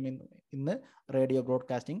നാട്ടുഭാഷയിലും ഇന്ന് റേഡിയോ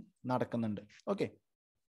ബ്രോഡ്കാസ്റ്റിംഗ് നടക്കുന്നുണ്ട്. ഓക്കെ.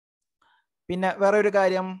 പിന്നെ വേറെ ഒരു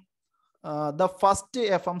കാര്യം, the first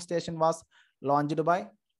FM station was launched by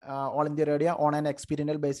all India radio on an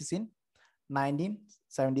experiential basis in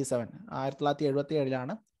 1977.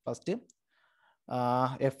 1977 first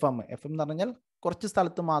FM എന്ന് പറഞ്ഞാൽ കുറച്ച്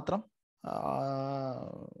സ്ഥലത്ത് മാത്രം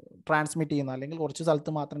ട്രാൻസ്മിറ്റ് ചെയ്യുന്ന അല്ലെങ്കിൽ കുറച്ച്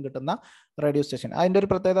സ്ഥലത്ത് മാത്രം കിട്ടുന്ന റേഡിയോ സ്റ്റേഷൻ. അതിൻ്റെ ഒരു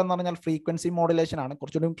പ്രത്യേകത എന്ന് പറഞ്ഞാൽ ഫ്രീക്വൻസി മോഡുലേഷൻ ആണ്.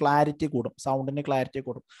 കുറച്ചുകൂടി ക്ലാരിറ്റി കൂടും, സൗണ്ടിന് ക്ലാരിറ്റി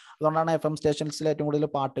കൂടും. അതുകൊണ്ടാണ് FM സ്റ്റേഷൻസിൽ ഏറ്റവും കൂടുതൽ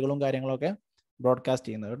പാട്ടുകളും കാര്യങ്ങളൊക്കെ ബ്രോഡ്കാസ്റ്റ്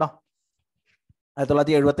ചെയ്യുന്നത് കേട്ടോ.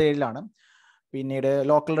 1977 പിന്നീട്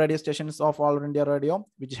local radio stations of all India radio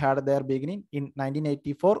which had there beginning in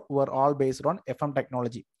 1984 were all based on FM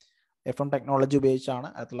technology. FM technology ഉപയോഗിച്ചാണ്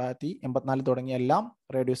 1984 തുടങ്ങിയ എല്ലാം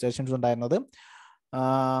റേഡിയോ സ്റ്റേഷൻസ് ഉണ്ടായിരുന്നത്.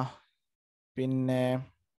 പിന്നെ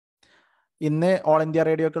ഇന്ന് ഓൾ ഇന്ത്യ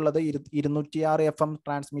റേഡിയോക്ക് ഉള്ളത് 206 FM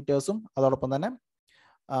ട്രാൻസ്മിറ്റേഴ്സും അതോടൊപ്പം തന്നെ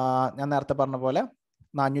ഞാൻ നേരത്തെ പറഞ്ഞ പോലെ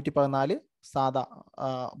 414 സാധാ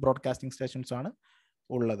ബ്രോഡ്കാസ്റ്റിംഗ് സ്റ്റേഷൻസ് ആണ്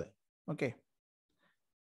ഉള്ളത്. ഓക്കെ.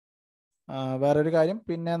 വേറൊരു കാര്യം,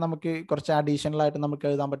 പിന്നെ നമുക്ക് കുറച്ച് അഡീഷണൽ ആയിട്ട് നമുക്ക്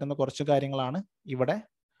എഴുതാൻ പറ്റുന്ന കുറച്ച് കാര്യങ്ങളാണ് ഇവിടെ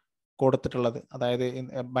കൊടുത്തിട്ടുള്ളത്. അതായത്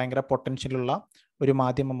ഭയങ്കര പൊട്ടൻഷ്യലുള്ള ഒരു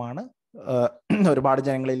മാധ്യമമാണ്, ഒരുപാട്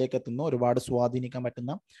ജനങ്ങളിലേക്ക് എത്തുന്നു, ഒരുപാട് സ്വാധീനിക്കാൻ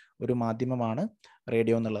പറ്റുന്ന ഒരു മാധ്യമമാണ്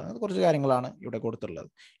റേഡിയോ എന്നുള്ളത്. കുറച്ച് കാര്യങ്ങളാണ് ഇവിടെ കൊടുത്തിട്ടുള്ളത്.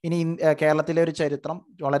 ഇനി കേരളത്തിലെ ഒരു ചരിത്രം,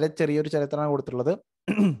 വളരെ ചെറിയൊരു ചരിത്രമാണ് കൊടുത്തിട്ടുള്ളത്.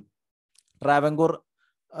 ട്രാവൻകൂർ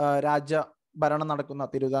രാജഭരണം നടക്കുന്ന,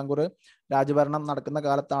 തിരുവിതാംകൂർ രാജഭരണം നടക്കുന്ന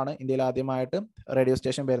കാലത്താണ് ഇന്ത്യയിൽ ആദ്യമായിട്ട് റേഡിയോ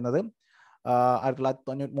സ്റ്റേഷൻ വരുന്നത്.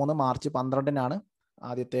 1993 മാർച്ച് 12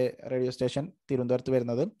 ആദ്യത്തെ റേഡിയോ സ്റ്റേഷൻ തിരുവനന്തപുരത്ത്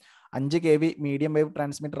വരുന്നത്. 5 kV മീഡിയം വേവ്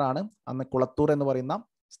ട്രാൻസ്മിറ്റർ ആണ് അന്ന് കുളത്തൂർ എന്ന് പറയുന്ന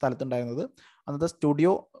സ്ഥലത്തുണ്ടായിരുന്നത്. അന്നത്തെ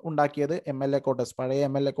സ്റ്റുഡിയോ ഉണ്ടാക്കിയത് MLA ക്വാർട്ടേഴ്സ്, പഴയ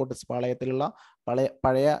MLA ക്വാർട്ടേഴ്സ്, പാളയത്തിലുള്ള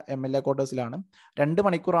പഴയ MLA ക്വാർട്ടേഴ്സിലാണ്. 2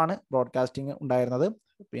 മണിക്കൂറാണ് ബ്രോഡ്കാസ്റ്റിംഗ് ഉണ്ടായിരുന്നത്,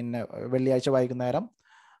 പിന്നെ വെള്ളിയാഴ്ച വൈകുന്നേരം.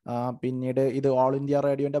 പിന്നീട് ഇത് ഓൾ ഇന്ത്യ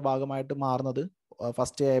റേഡിയോന്റെ ഭാഗമായിട്ട് മാറുന്നത്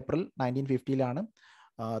 1 ഏപ്രിൽ 1950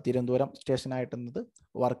 തിരുവനന്തപുരം സ്റ്റേഷനായിട്ടുന്നത്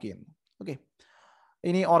വർക്ക് ചെയ്യുന്നത്. ഓക്കെ.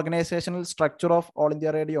 ഇനി organisational structure of all India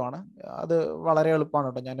radio ആണ്. അത് വളരെ എളുപ്പമാണ്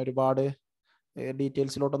കേട്ടോ, ഞാൻ ഒരുപാട്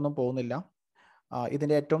ഡീറ്റെയിൽസിലോട്ടൊന്നും പോകുന്നില്ല.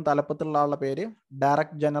 ഇതിൻ്റെ ഏറ്റവും തലപ്പത്തുള്ള ആളുടെ പേര്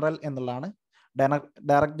ഡയറക്ടർ ജനറൽ എന്നുള്ളതാണ്.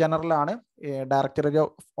 Director ജനറലാണ് director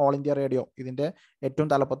of all India radio. ഇതിൻ്റെ ഏറ്റവും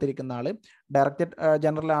തലപ്പത്തിരിക്കുന്ന ആള് ഡയറക്ടർ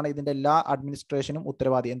ജനറലാണ്. ഇതിൻ്റെ എല്ലാ അഡ്മിനിസ്ട്രേഷനും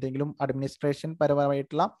ഉത്തരവാദി. എന്തെങ്കിലും അഡ്മിനിസ്ട്രേഷൻ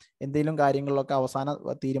പരമായിട്ടുള്ള എന്തെങ്കിലും കാര്യങ്ങളിലൊക്കെ അവസാന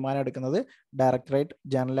തീരുമാനം എടുക്കുന്നത് ഡയറക്ടറേറ്റ്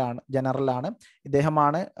ജനറലാണ്.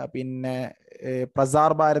 ഇദ്ദേഹമാണ് പിന്നെ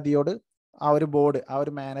പ്രസാർ ഭാരതിയോട് ആ ഒരു ബോർഡ്, ആ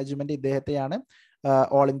ഒരു മാനേജ്മെന്റ് ഇദ്ദേഹത്തെയാണ്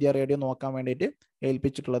ഓൾ ഇന്ത്യ റേഡിയോ നോക്കാൻ വേണ്ടിയിട്ട്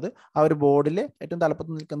ഏൽപ്പിച്ചിട്ടുള്ളത്. ആ ഒരു ബോർഡിൽ ഏറ്റവും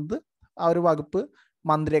തലപ്പത്ത് നിൽക്കുന്നത് ആ ഒരു വകുപ്പ്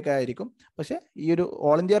മന്ത്രിയൊക്കെ ആയിരിക്കും. പക്ഷെ ഈ ഒരു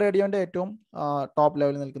ഓൾ ഇന്ത്യ റേഡിയോന്റെ ഏറ്റവും ടോപ്പ്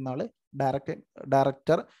ലെവലിൽ നിൽക്കുന്ന ആള്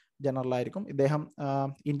ഡയറക്ടർ ജനറൽ ആയിരിക്കും. ഇദ്ദേഹം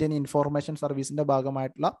ഇന്ത്യൻ ഇൻഫോർമേഷൻ സർവീസിന്റെ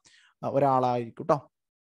ഭാഗമായിട്ടുള്ള ഒരാളായിരിക്കും കേട്ടോ.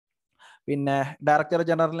 പിന്നെ ഡയറക്ടർ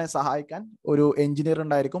ജനറലിനെ സഹായിക്കാൻ ഒരു എഞ്ചിനീയർ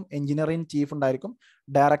ഉണ്ടായിരിക്കും, എഞ്ചിനീയറിംഗ് ചീഫ് ഉണ്ടായിരിക്കും,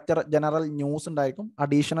 ഡയറക്ടർ ജനറൽ ന്യൂസ് ഉണ്ടായിരിക്കും,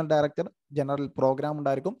 അഡീഷണൽ ഡയറക്ടർ ജനറൽ പ്രോഗ്രാം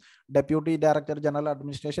ഉണ്ടായിരിക്കും, deputy director general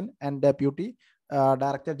administration and deputy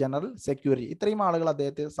director general security. ഇത്രയും ആളുകൾ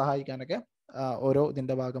അദ്ദേഹത്തെ സഹായിക്കാനൊക്കെ ഓരോ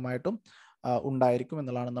ഇതിൻ്റെ ഭാഗമായിട്ടും ഉണ്ടായിരിക്കും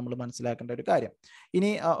എന്നുള്ളതാണ് നമ്മൾ മനസ്സിലാക്കേണ്ട ഒരു കാര്യം. ഇനി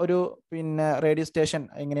ഒരു പിന്നെ റേഡിയോ സ്റ്റേഷൻ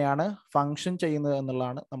എങ്ങനെയാണ് ഫങ്ഷൻ ചെയ്യുന്നത്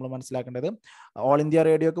എന്നുള്ളതാണ് നമ്മൾ മനസ്സിലാക്കേണ്ടത്. ഓൾ ഇന്ത്യ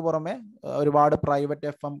റേഡിയോക്ക് പുറമെ ഒരുപാട് private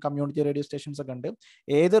FM community radio stations ഒക്കെ ഉണ്ട്.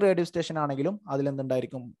 ഏത് റേഡിയോ സ്റ്റേഷൻ ആണെങ്കിലും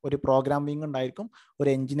അതിലെന്തുണ്ടായിരിക്കും, ഒരു പ്രോഗ്രാം വിങ് ഉണ്ടായിരിക്കും,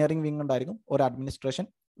 ഒരു എഞ്ചിനീയറിംഗ് വിങ് ഉണ്ടായിരിക്കും, ഒരു അഡ്മിനിസ്ട്രേഷൻ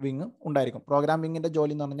വിങ് ഉണ്ടായിരിക്കും. പ്രോഗ്രാം വിങ്ങിൻ്റെ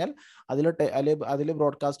ജോലി എന്ന് പറഞ്ഞാൽ അതിൽ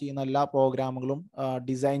ബ്രോഡ്കാസ്റ്റ് ചെയ്യുന്ന എല്ലാ പ്രോഗ്രാമുകളും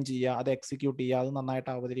ഡിസൈൻ ചെയ്യുക, അത് എക്സിക്യൂട്ട് ചെയ്യുക, അത്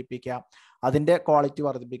നന്നായിട്ട് അവതരിപ്പിക്കുക, അതിൻ്റെ ക്വാളിറ്റി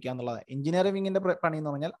വർദ്ധിപ്പിക്കുക എന്നുള്ളത്. എഞ്ചിനീയറിംഗ് വിങ്ങിൻ്റെ പണി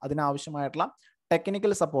എന്ന് പറഞ്ഞാൽ അതിനാവശ്യമായിട്ടുള്ള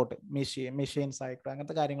ടെക്നിക്കൽ സപ്പോർട്ട്, മെഷീൻസ് ആയിട്ട്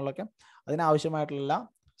അങ്ങനത്തെ കാര്യങ്ങളൊക്കെ അതിനാവശ്യമായിട്ടുള്ള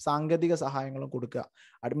സാങ്കേതിക സഹായങ്ങളും കൊടുക്കുക.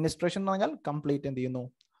 അഡ്മിനിസ്ട്രേഷൻ എന്ന് പറഞ്ഞാൽ കംപ്ലീറ്റ് എന്ത് ചെയ്യുന്നു,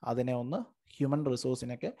 അതിനെ ഒന്ന് ഹ്യൂമൻ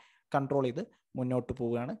റിസോഴ്സിനൊക്കെ കൺട്രോൾ ചെയ്ത് മുന്നോട്ട്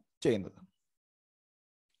പോവുകയാണ് ചെയ്യുന്നത്.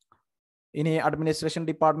 ഇനി administration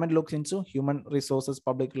department looks into human resources,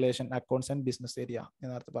 public relation, accounts and business area ഞാൻ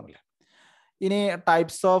നേരത്തെ പറഞ്ഞില്ലേ. ഇനി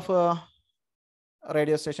ടൈപ്സ് ഓഫ്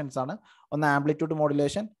റേഡിയോ സ്റ്റേഷൻസ് ആണ്. ഒന്ന് ആംപ്ലിറ്റ്യൂഡ്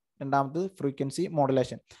മോഡുലേഷൻ, രണ്ടാമത് ഫ്രീക്വൻസി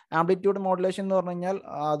മോഡുലേഷൻ. ആംപ്ലിറ്റ്യൂഡ് മോഡുലേഷൻ എന്ന് പറഞ്ഞു കഴിഞ്ഞാൽ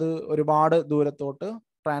അത് ഒരുപാട് ദൂരത്തോട്ട്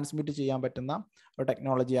ട്രാൻസ്മിറ്റ് ചെയ്യാൻ പറ്റുന്ന ഒരു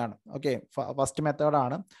ടെക്നോളജിയാണ്. ഓക്കെ, ഫസ്റ്റ്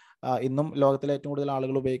മെത്തേഡാണ്, ഇന്നും ലോകത്തിലെ ഏറ്റവും കൂടുതൽ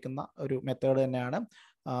ആളുകൾ ഉപയോഗിക്കുന്ന ഒരു മെത്തേഡ് തന്നെയാണ്.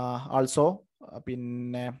 ആൾസോ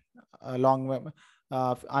പിന്നെ ലോങ്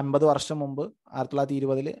 50 വർഷം മുമ്പ്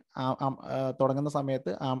 1920 തുടങ്ങുന്ന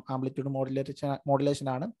സമയത്ത് ആംപ്ലിറ്റ്യൂഡ്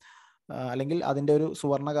മോഡുലേഷനാണ്, അല്ലെങ്കിൽ അതിൻ്റെ ഒരു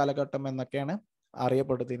സുവർണ കാലഘട്ടം എന്നൊക്കെയാണ്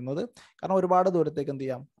അറിയപ്പെടുത്തിരുന്നത്. കാരണം ഒരുപാട് ദൂരത്തേക്ക് എന്ത്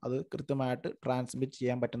ചെയ്യാം, അത് കൃത്യമായിട്ട് ട്രാൻസ്മിറ്റ്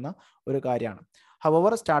ചെയ്യാൻ പറ്റുന്ന ഒരു കാര്യമാണ്.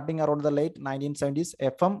 Hour starting around the late 1970s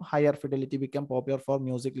FM higher fidelity become popular for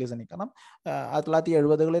music listening. കാരണം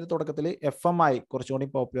 1970 തുടക്കത്തിൽ FM ആയി കുറച്ചുകൂടി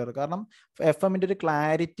പോപ്പുലർ. കാരണം FM-ൻ്റെ ഒരു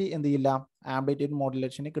ക്ലാരിറ്റി എന്ത് ചെയ്യില്ല, ആംപ്ലിറ്റ്യൂഡ്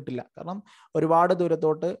മോഡുലേഷന് കിട്ടില്ല. കാരണം ഒരുപാട്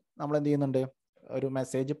ദൂരത്തോട്ട് നമ്മൾ എന്ത് ചെയ്യുന്നുണ്ട്, ഒരു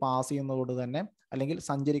മെസ്സേജ് പാസ് ചെയ്യുന്നതുകൊണ്ട് തന്നെ, അല്ലെങ്കിൽ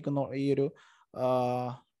സഞ്ചരിക്കുന്ന ഈ ഒരു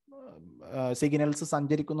സിഗ്നൽസ്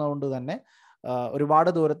സഞ്ചരിക്കുന്നതുകൊണ്ട് തന്നെ ഒരുപാട്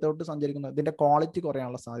ദൂരത്തോട്ട് സഞ്ചരിക്കുന്ന ഇതിൻ്റെ ക്വാളിറ്റി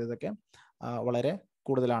കുറയാനുള്ള സാധ്യതയൊക്കെ വളരെ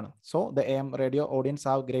കൂടുതലാണ്. So the AM radio audience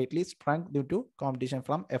have greatly strength due to competition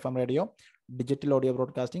from FM radio, digital audio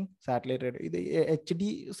broadcasting, satellite radio. ഇത് HD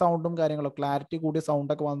സൗണ്ടും കാര്യങ്ങളും ക്ലാരിറ്റി കൂടിയ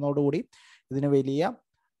സൗണ്ടൊക്കെ വന്നതോടുകൂടി ഇതിന് വലിയ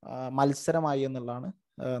മത്സരമായി എന്നുള്ളതാണ്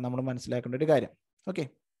നമ്മൾ മനസ്സിലാക്കേണ്ട ഒരു കാര്യം. ഓക്കെ,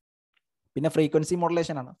 പിന്നെ ഫ്രീക്വൻസി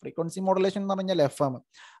മോഡുലേഷൻ ആണ്. ഫ്രീക്വൻസി മോഡുലേഷൻ എന്ന് പറഞ്ഞാൽ FM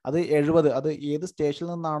അത് 70, അത് ഏത് സ്റ്റേഷനിൽ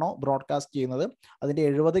നിന്നാണോ ബ്രോഡ്കാസ്റ്റ് ചെയ്യുന്നത് അതിൻ്റെ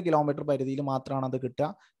 70 കിലോമീറ്റർ പരിധിയിൽ മാത്രമാണ് അത് കിട്ടുക.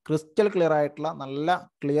 ക്രിസ്റ്റൽ ക്ലിയർ ആയിട്ടുള്ള നല്ല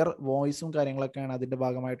ക്ലിയർ വോയിസും കാര്യങ്ങളൊക്കെയാണ് അതിൻ്റെ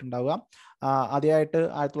ഭാഗമായിട്ടുണ്ടാവുക. ആദ്യമായിട്ട്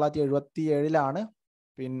 1977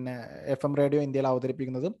 പിന്നെ FM റേഡിയോ ഇന്ത്യയിൽ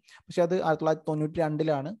അവതരിപ്പിക്കുന്നത്. പക്ഷെ അത്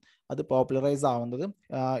 1992 അത് പോപ്പുലറൈസ് ആവുന്നത്.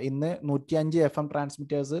 ഇന്ന് 105 FM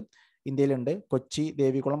ട്രാൻസ്മിറ്റേഴ്സ് ഇന്ത്യയിലുണ്ട്. കൊച്ചി,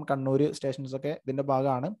 ദേവികുളം, കണ്ണൂർ സ്റ്റേഷൻസൊക്കെ ഇതിൻ്റെ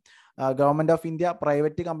ഭാഗമാണ്. ഗവൺമെൻറ് ഓഫ് ഇന്ത്യ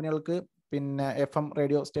പ്രൈവറ്റ് കമ്പനികൾക്ക് പിന്നെ FM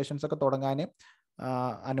റേഡിയോ സ്റ്റേഷൻസ് ഒക്കെ തുടങ്ങാൻ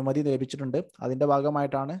അനുമതി ലഭിച്ചിട്ടുണ്ട്. അതിൻ്റെ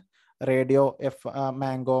ഭാഗമായിട്ടാണ് radio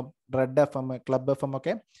mango, red FM, club FM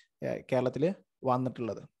ഒക്കെ കേരളത്തിൽ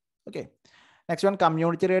വന്നിട്ടുള്ളത്. Okay, next one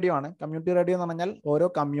community radio ആണ്. കമ്മ്യൂണിറ്റി റേഡിയോ എന്ന് പറഞ്ഞാൽ ഓരോ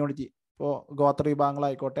കമ്മ്യൂണിറ്റി, ഇപ്പോൾ ഗോത്ര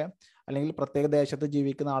വിഭാഗങ്ങളായിക്കോട്ടെ അല്ലെങ്കിൽ പ്രത്യേക ദേശത്ത്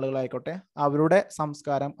ജീവിക്കുന്ന ആളുകളായിക്കോട്ടെ, അവരുടെ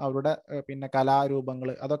സംസ്കാരം, അവരുടെ പിന്നെ കലാരൂപങ്ങൾ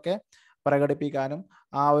അതൊക്കെ പ്രകടിപ്പിക്കാനും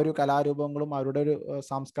ആ ഒരു കലാരൂപങ്ങളും അവരുടെ ഒരു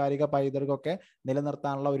സാംസ്കാരിക പൈതൃകമൊക്കെ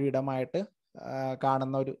നിലനിർത്താനുള്ള ഒരു ഇടമായിട്ട്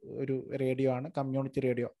കാണുന്ന ഒരു റേഡിയോ ആണ് കമ്മ്യൂണിറ്റി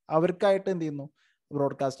റേഡിയോ. അവർക്കായിട്ട് എന്ത് ചെയ്യുന്നു,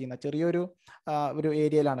 ബ്രോഡ്കാസ്റ്റ് ചെയ്യുന്ന ചെറിയൊരു ഒരു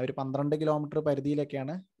ഏരിയയിലാണ്, ഒരു 12 കിലോമീറ്റർ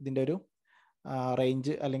പരിധിയിലൊക്കെയാണ് ഇതിൻ്റെ ഒരു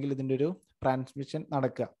റേഞ്ച് അല്ലെങ്കിൽ ഇതിൻ്റെ ഒരു ട്രാൻസ്മിഷൻ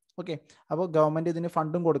നടക്കുക. ഓക്കെ, അപ്പോൾ ഗവൺമെൻറ് ഇതിന്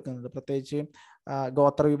ഫണ്ടും കൊടുക്കുന്നുണ്ട്, പ്രത്യേകിച്ച്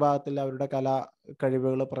ഗോത്ര വിഭാഗത്തിൽ അവരുടെ കലാ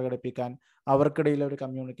കഴിവുകൾ പ്രകടിപ്പിക്കാൻ, അവർക്കിടയിൽ ഒരു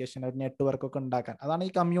കമ്മ്യൂണിക്കേഷൻ, ഒരു നെറ്റ്വർക്കൊക്കെ ഉണ്ടാക്കാൻ. അതാണ്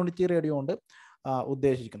ഈ കമ്മ്യൂണിറ്റി റേഡിയോ കൊണ്ട്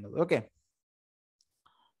ഉദ്ദേശിക്കുന്നത്. ഓക്കെ,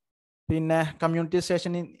 പിന്നെ community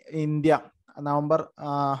station in India November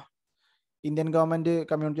Indian government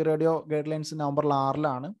community radio guide lines November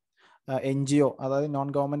 6 NGO, അതായത് നോൺ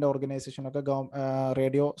ഗവൺമെൻറ് ഓർഗനൈസേഷനൊക്കെ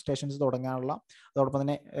റേഡിയോ സ്റ്റേഷൻസ് തുടങ്ങാനുള്ള, അതോടൊപ്പം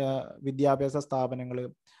തന്നെ വിദ്യാഭ്യാസ സ്ഥാപനങ്ങൾ,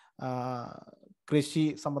 കൃഷി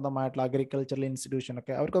സംബന്ധമായിട്ടുള്ള അഗ്രികൾച്ചറൽ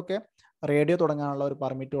ഇൻസ്റ്റിറ്റ്യൂഷനൊക്കെ അവർക്കൊക്കെ റേഡിയോ തുടങ്ങാനുള്ള ഒരു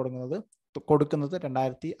പെർമിറ്റ് കൊടുക്കുന്നത്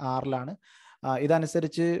 2006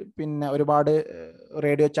 ഇതനുസരിച്ച് പിന്നെ ഒരുപാട്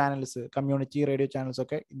radio channels, community radio channels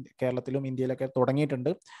ഒക്കെ കേരളത്തിലും ഇന്ത്യയിലൊക്കെ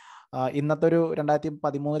തുടങ്ങിയിട്ടുണ്ട്. ഇന്നത്തെ ഒരു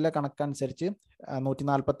 2013 കണക്കനുസരിച്ച്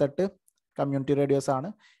 148 കമ്മ്യൂണിറ്റി റേഡിയോസ് ആണ്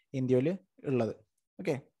ഇന്ത്യയിൽ ഉള്ളത്.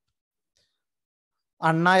 ഓക്കെ,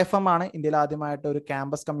 അണ്ണ FM ആണ് ഇന്ത്യയിൽ ആദ്യമായിട്ട് ഒരു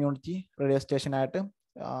ക്യാമ്പസ് കമ്മ്യൂണിറ്റി റേഡിയോ സ്റ്റേഷനായിട്ട്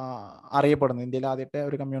അറിയപ്പെടുന്നത്. ഇന്ത്യയിൽ ആദ്യത്തെ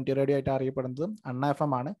ഒരു കമ്മ്യൂണിറ്റി റേഡിയോ ആയിട്ട് അറിയപ്പെടുന്നത് അണ്ണ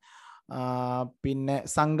FM ആണ്. പിന്നെ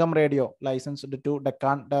സംഘം radio licensed to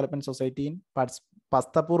Deccan development society in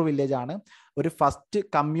പസ്തപൂർ village ആണ് ഒരു ഫസ്റ്റ്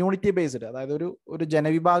കമ്മ്യൂണിറ്റി ബേസ്ഡ്, അതായത് ഒരു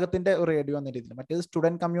ജനവിഭാഗത്തിന്റെ ഒരു റേഡിയോ എന്ന രീതിയിൽ. മറ്റേത്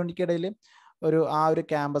സ്റ്റുഡൻറ് കമ്മ്യൂണിറ്റിക്ക് ഇടയിൽ ഒരു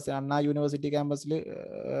ക്യാമ്പസ്, അണ്ണാ യൂണിവേഴ്സിറ്റി ക്യാമ്പസിൽ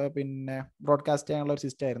പിന്നെ ബ്രോഡ്കാസ്റ്റ് ചെയ്യാനുള്ള ഒരു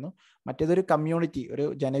സിസ്റ്റം ആയിരുന്നു. മറ്റേതൊരു കമ്മ്യൂണിറ്റി, ഒരു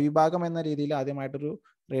ജനവിഭാഗം എന്ന രീതിയിൽ ആദ്യമായിട്ടൊരു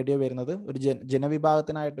റേഡിയോ വരുന്നത്, ഒരു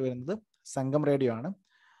ജനവിഭാഗത്തിനായിട്ട് വരുന്നത് സംഘം റേഡിയോ ആണ്.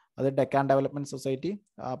 അത് ഡെക്കാൻ ഡെവലപ്മെന്റ് സൊസൈറ്റി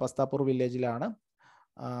പസ്താപൂർ വില്ലേജിലാണ്.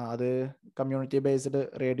 അത് കമ്മ്യൂണിറ്റി ബേസ്ഡ്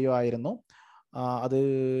റേഡിയോ ആയിരുന്നു. അത്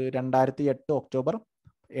 2008 ഒക്ടോബർ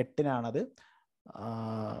 8 അത്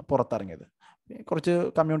പുറത്തിറങ്ങിയത്. കുറച്ച്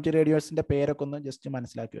കമ്മ്യൂണിറ്റി റേഡിയോസിൻ്റെ പേരൊക്കെ ഒന്ന് ജസ്റ്റ്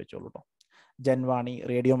മനസ്സിലാക്കി വെച്ചോളൂ കേട്ടോ. Janvani,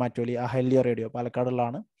 radio Mattoli, Ahalya radio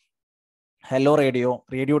പാലക്കാടുള്ളതാണ്, hello radio,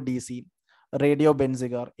 radio DC, radio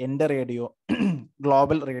Benziger, എൻ്റെ radio,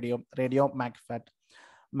 global radio, radio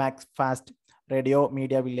Macfast, radio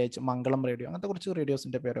media village, മംഗളം റേഡിയോ, അങ്ങനത്തെ കുറച്ച്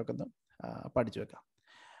റേഡിയോസിൻ്റെ പേരൊക്കെ ഒന്ന് പഠിച്ചു വെക്കാം.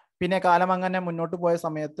 പിന്നെ കാലം അങ്ങനെ മുന്നോട്ട് പോയ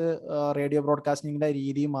സമയത്ത് റേഡിയോ ബ്രോഡ്കാസ്റ്റിങ്ങിൻ്റെ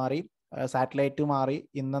രീതി മാറി, സാറ്റലൈറ്റ് മാറി.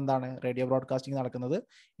 ഇന്നെന്താണ് റേഡിയോ ബ്രോഡ്കാസ്റ്റിംഗ് നടക്കുന്നത്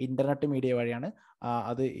ഇൻ്റർനെറ്റ് മീഡിയ വഴിയാണ്.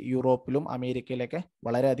 അത് യൂറോപ്പിലും അമേരിക്കയിലൊക്കെ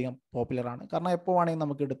വളരെയധികം പോപ്പുലറാണ്. കാരണം എപ്പോൾ വേണമെങ്കിലും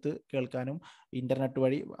നമുക്ക് എടുത്ത് കേൾക്കാനും ഇൻ്റർനെറ്റ്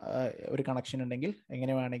വഴി ഒരു കണക്ഷൻ ഉണ്ടെങ്കിൽ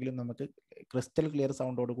എങ്ങനെ വേണമെങ്കിലും നമുക്ക് ക്രിസ്റ്റൽ ക്ലിയർ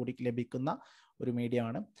സൗണ്ടോട് കൂടി ലഭിക്കുന്ന ഒരു മീഡിയ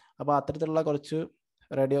ആണ്. അപ്പോൾ അത്തരത്തിലുള്ള കുറച്ച്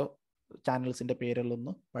റേഡിയോ ചാനൽസിൻ്റെ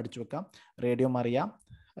പേരുകളൊന്ന് പഠിച്ചു വെക്കാം. റേഡിയോ മറിയ,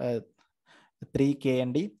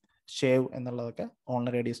 3KND, ഷേവ് എന്നുള്ളതൊക്കെ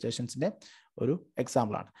ഓൺലൈൻ റേഡിയോ സ്റ്റേഷൻസിൻ്റെ ഒരു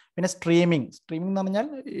എക്സാമ്പിളാണ്. പിന്നെ സ്ട്രീമിംഗ് എന്ന് പറഞ്ഞാൽ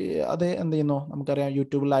അത് എന്ത് ചെയ്യുന്നു, നമുക്കറിയാം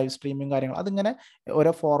യൂട്യൂബ് ലൈവ് സ്ട്രീമിങ് കാര്യങ്ങൾ, അതിങ്ങനെ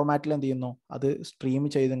ഓരോ ഫോർമാറ്റിൽ എന്ത് ചെയ്യുന്നു, അത് സ്ട്രീം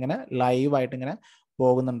ചെയ്ത് ഇങ്ങനെ ലൈവായിട്ട് ഇങ്ങനെ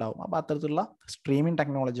പോകുന്നുണ്ടാവും. അപ്പോൾ അത്തരത്തിലുള്ള സ്ട്രീമിംഗ്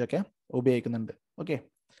ടെക്നോളജിയൊക്കെ ഉപയോഗിക്കുന്നുണ്ട്. ഓക്കെ.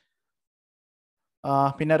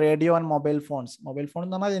 പിന്നെ റേഡിയോ ആൻഡ് മൊബൈൽ ഫോൺ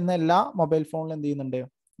എന്ന് പറഞ്ഞാൽ ഇന്ന് എല്ലാ മൊബൈൽ ഫോണിലും എന്ത് ചെയ്യുന്നുണ്ട്,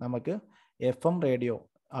 നമുക്ക് FM റേഡിയോ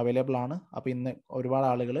അവൈലബിൾ ആണ്. അപ്പോൾ ഇന്ന് ഒരുപാട്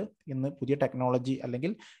ആളുകൾ ഇന്ന് പുതിയ ടെക്നോളജി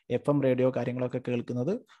അല്ലെങ്കിൽ FM റേഡിയോ കാര്യങ്ങളൊക്കെ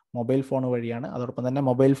കേൾക്കുന്നത് മൊബൈൽ ഫോൺ വഴിയാണ്. അതോടൊപ്പം തന്നെ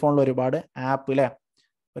മൊബൈൽ ഫോണിൽ ഒരുപാട്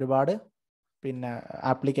ഒരുപാട് പിന്നെ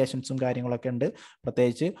ആപ്ലിക്കേഷൻസും കാര്യങ്ങളൊക്കെ ഉണ്ട്.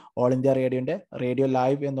 പ്രത്യേകിച്ച് ഓൾ ഇന്ത്യ റേഡിയോൻ്റെ റേഡിയോ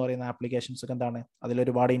ലൈവ് എന്ന് പറയുന്ന ആപ്ലിക്കേഷൻസ് ഒക്കെ എന്താണ്,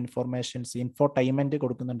 അതിലൊരുപാട് ഇൻഫോർമേഷൻസ്, ഇൻഫോടൈൻമെൻറ്റ്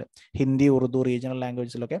കൊടുക്കുന്നുണ്ട്. ഹിന്ദി, ഉറുദു, റീജിയണൽ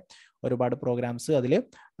ലാംഗ്വേജിലൊക്കെ ഒരുപാട് പ്രോഗ്രാംസ് അതിൽ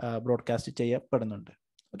ബ്രോഡ്കാസ്റ്റ് ചെയ്യപ്പെടുന്നുണ്ട്.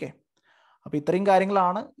 ഓക്കെ. അപ്പോൾ ഇത്രയും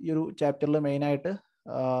കാര്യങ്ങളാണ് ഈ ഒരു ചാപ്റ്ററിൽ മെയിനായിട്ട്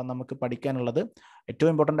നമുക്ക് പഠിക്കാനുള്ളത്. ഏറ്റവും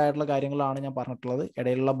ഇമ്പോർട്ടൻ്റ് ആയിട്ടുള്ള കാര്യങ്ങളാണ് ഞാൻ പറഞ്ഞിട്ടുള്ളത്.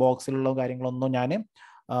 ഇടയിലുള്ള ബോക്സിലുള്ള കാര്യങ്ങളൊന്നും ഞാൻ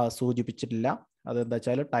സൂചിപ്പിച്ചിട്ടില്ല. അതെന്താ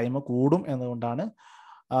വെച്ചാൽ ടൈം കൂടും എന്നതുകൊണ്ടാണ്.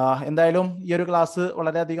 എന്തായാലും ഈ ഒരു ക്ലാസ്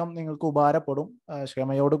വളരെയധികം നിങ്ങൾക്ക് ഉപകാരപ്പെടും.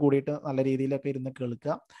 ക്ഷമയോട് കൂടിയിട്ട് നല്ല രീതിയിലൊക്കെ ഇരുന്ന്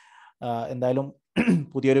കേൾക്കുക. എന്തായാലും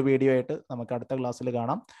പുതിയൊരു വീഡിയോ ആയിട്ട് നമുക്ക് അടുത്ത ക്ലാസ്സിൽ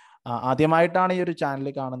കാണാം. ആദ്യമായിട്ടാണ് ഈ ഒരു ചാനൽ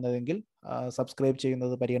കാണുന്നതെങ്കിൽ സബ്സ്ക്രൈബ്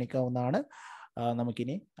ചെയ്യുന്നത് പരിഗണിക്കാവുന്നതാണ്.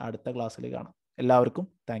 നമുക്കിനി അടുത്ത ക്ലാസ്സിൽ കാണാം. എല്ലാവർക്കും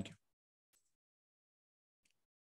താങ്ക് യു.